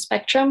contact lens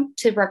spectrum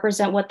to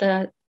represent what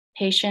the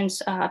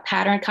patient's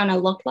pattern kind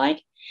of looked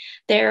like.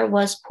 There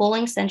was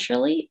pooling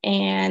centrally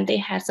and they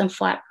had some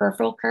flat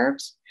peripheral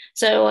curves.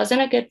 So it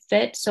wasn't a good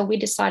fit. So we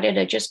decided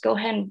to just go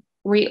ahead and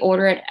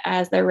reorder it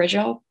as the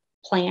original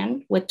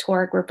plan with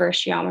toric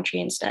reverse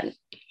geometry instead.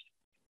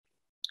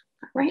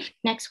 All right,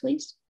 next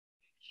please.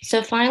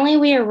 So finally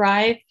we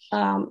arrive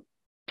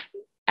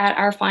at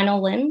our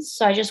final lens.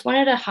 So I just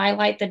wanted to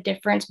highlight the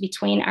difference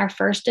between our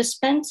first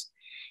dispense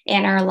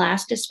and our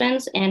last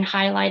dispense and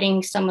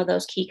highlighting some of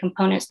those key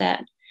components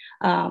that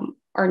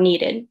are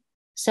needed.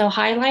 So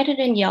highlighted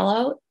in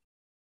yellow,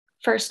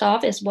 first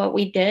off, is what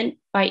we did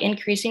by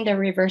increasing the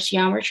reverse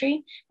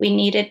geometry. We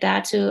needed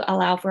that to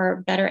allow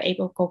for better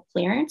apical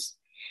clearance.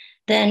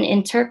 Then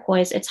in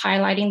turquoise, it's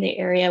highlighting the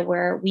area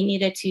where we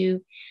needed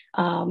to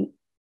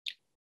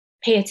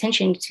pay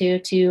attention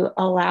to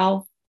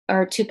allow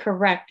or to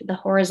correct the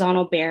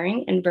horizontal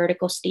bearing and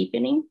vertical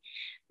steepening.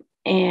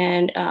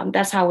 And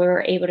that's how we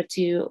were able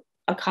to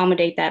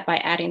accommodate that by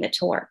adding the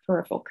toric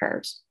peripheral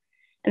curves.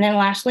 And then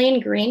lastly,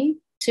 in green,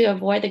 to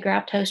avoid the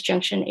graft host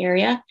junction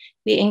area,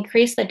 we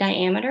increased the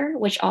diameter,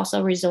 which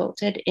also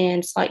resulted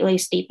in slightly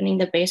steepening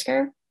the base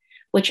curve,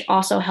 which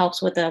also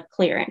helps with the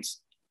clearance.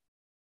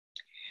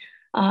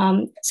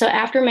 So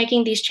after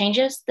making these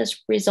changes,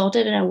 this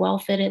resulted in a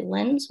well-fitted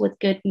lens with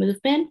good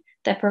movement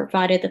that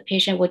provided the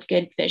patient with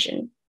good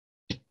vision.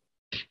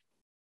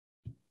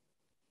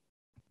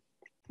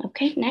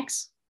 Okay,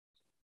 next.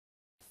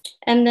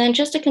 And then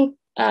just kind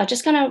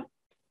of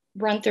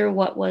run through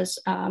what was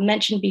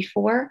mentioned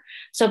before.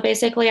 So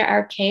basically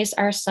our case,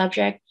 our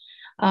subject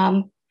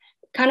kind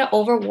of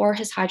overwore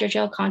his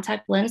hydrogel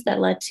contact lens that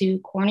led to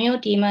corneal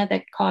edema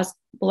that caused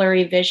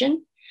blurry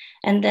vision.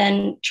 And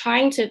then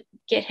trying to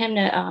get him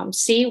to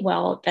see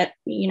well, that,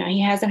 you know,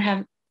 he hasn't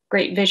had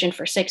great vision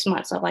for 6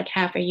 months, so like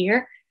half a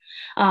year.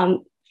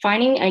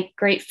 Finding a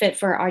great fit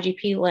for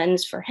RGP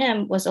lens for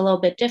him was a little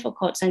bit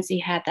difficult since he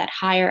had that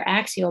higher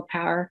axial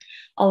power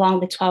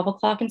along the 12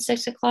 o'clock and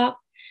 6 o'clock.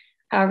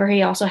 However,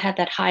 he also had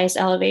that highest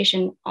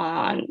elevation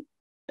on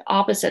the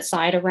opposite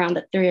side around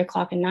the 3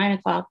 o'clock and 9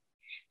 o'clock.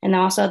 And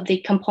also the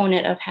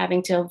component of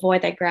having to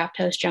avoid that graft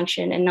host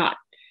junction and not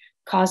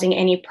causing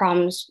any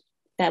problems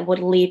that would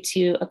lead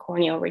to a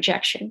corneal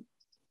rejection.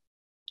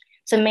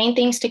 So main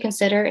things to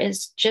consider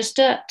is just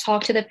to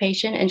talk to the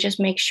patient and just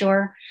make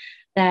sure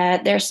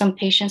that there's some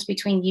patience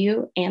between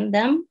you and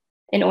them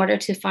in order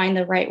to find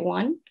the right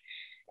one.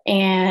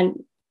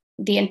 And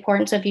the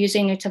importance of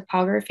using a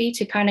topography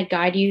to kind of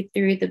guide you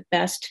through the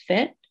best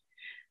fit.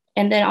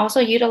 And then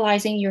also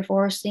utilizing your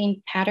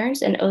fluorescein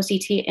patterns and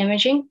OCT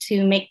imaging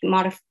to make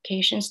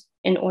modifications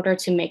in order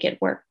to make it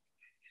work.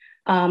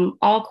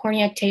 All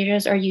cornea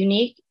ectasias are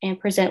unique and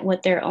present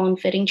with their own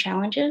fitting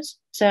challenges.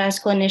 So as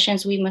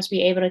clinicians, we must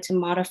be able to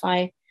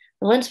modify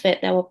the lens fit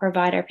that will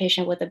provide our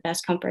patient with the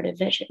best comfort of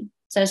vision.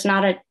 So it's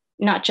not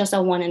just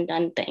a one and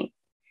done thing.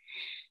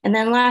 And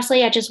then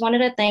lastly, I just wanted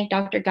to thank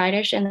Dr.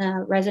 Gaidish and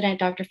the resident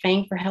Dr.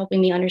 Fang for helping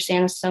me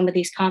understand some of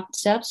these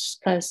concepts,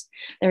 because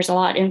there's a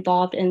lot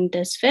involved in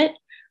this fit.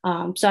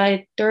 So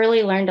I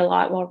thoroughly learned a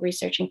lot while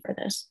researching for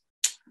this.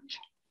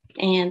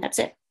 And that's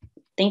it.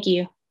 Thank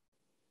you.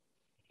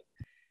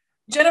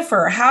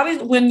 Jennifer,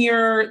 when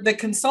the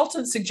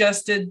consultant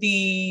suggested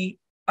the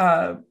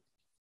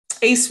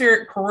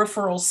aspheric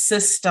peripheral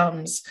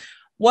systems,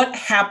 what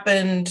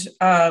happened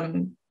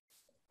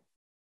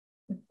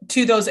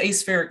to those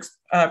aspheric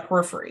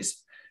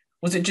peripheries?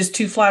 Was it just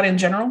too flat in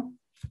general?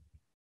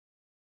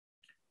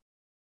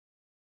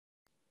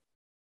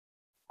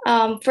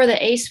 For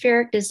the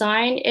aspheric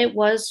design, it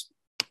was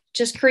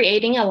just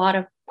creating a lot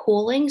of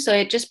pooling. So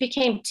it just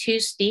became too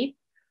steep.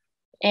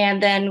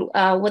 And then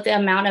with the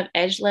amount of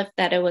edge lift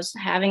that it was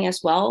having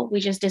as well, we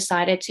just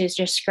decided to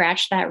just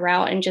scratch that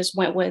route and just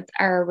went with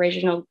our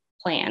original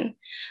plan.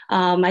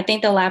 I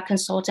think the lab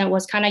consultant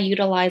was kind of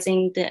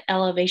utilizing the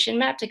elevation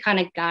map to kind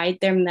of guide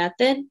their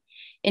method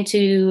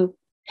into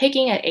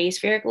picking an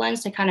aspheric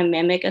lens to kind of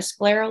mimic a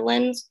scleral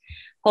lens.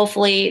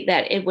 Hopefully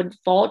that it would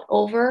vault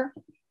over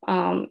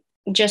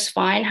just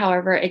fine.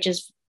 However, it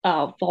just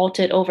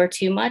vaulted over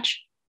too much.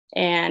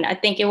 And I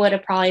think it would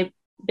have probably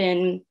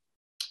been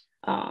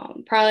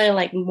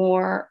like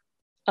more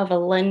of a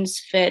lens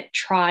fit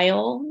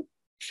trial,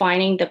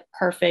 finding the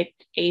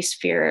perfect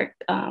aspheric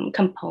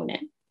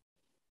component.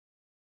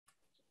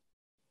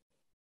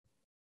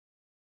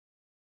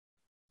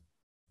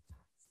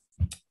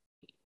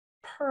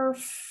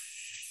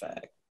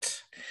 Perfect.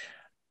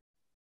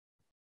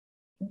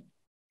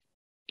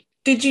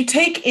 Did you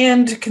take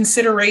into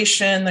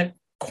consideration the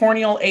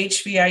corneal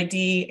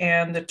HVID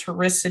and the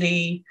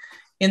toricity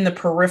in the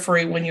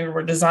periphery when you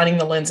were designing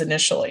the lens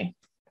initially?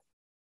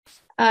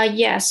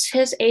 Yes,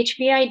 his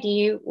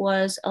HVID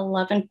was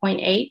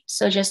 11.8,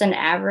 so just an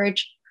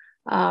average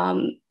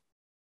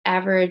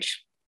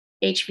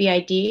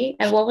HVID.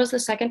 And what was the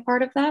second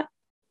part of that?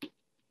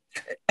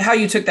 How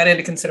you took that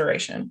into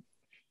consideration.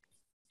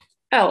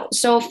 Oh,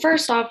 so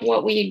first off,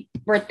 what we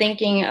were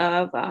thinking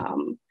of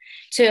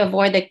to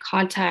avoid the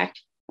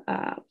contact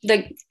of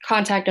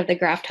the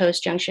graft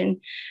host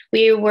junction,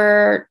 we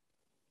were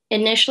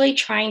initially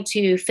trying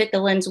to fit the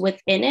lens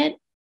within it.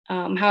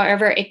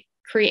 However, it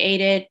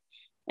created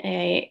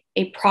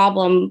a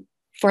problem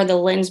for the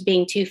lens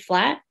being too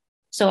flat.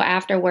 So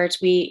afterwards,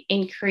 we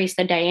increased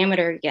the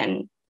diameter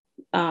again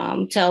to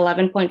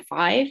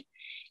 11.5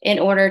 in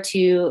order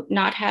to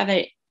not have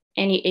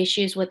any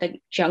issues with the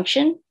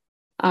junction,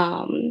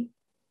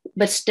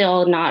 but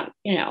still not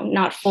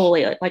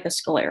fully like a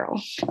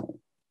scleral.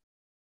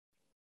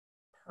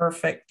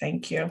 Perfect.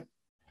 Thank you.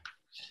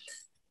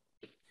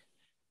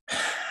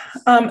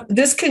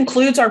 This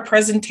concludes our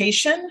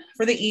presentation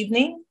for the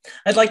evening.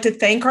 I'd like to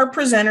thank our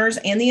presenters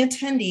and the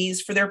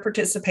attendees for their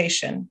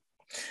participation.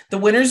 The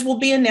winners will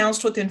be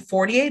announced within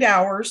 48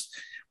 hours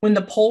when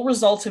the poll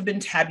results have been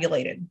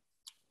tabulated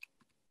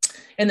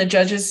and the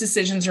judges'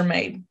 decisions are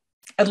made.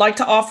 I'd like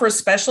to offer a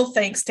special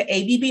thanks to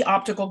ABB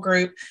Optical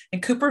Group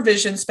and Cooper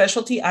Vision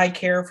Specialty Eye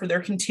Care for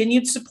their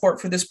continued support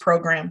for this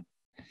program.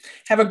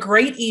 Have a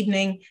great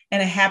evening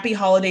and a happy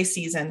holiday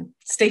season.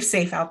 Stay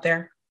safe out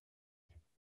there.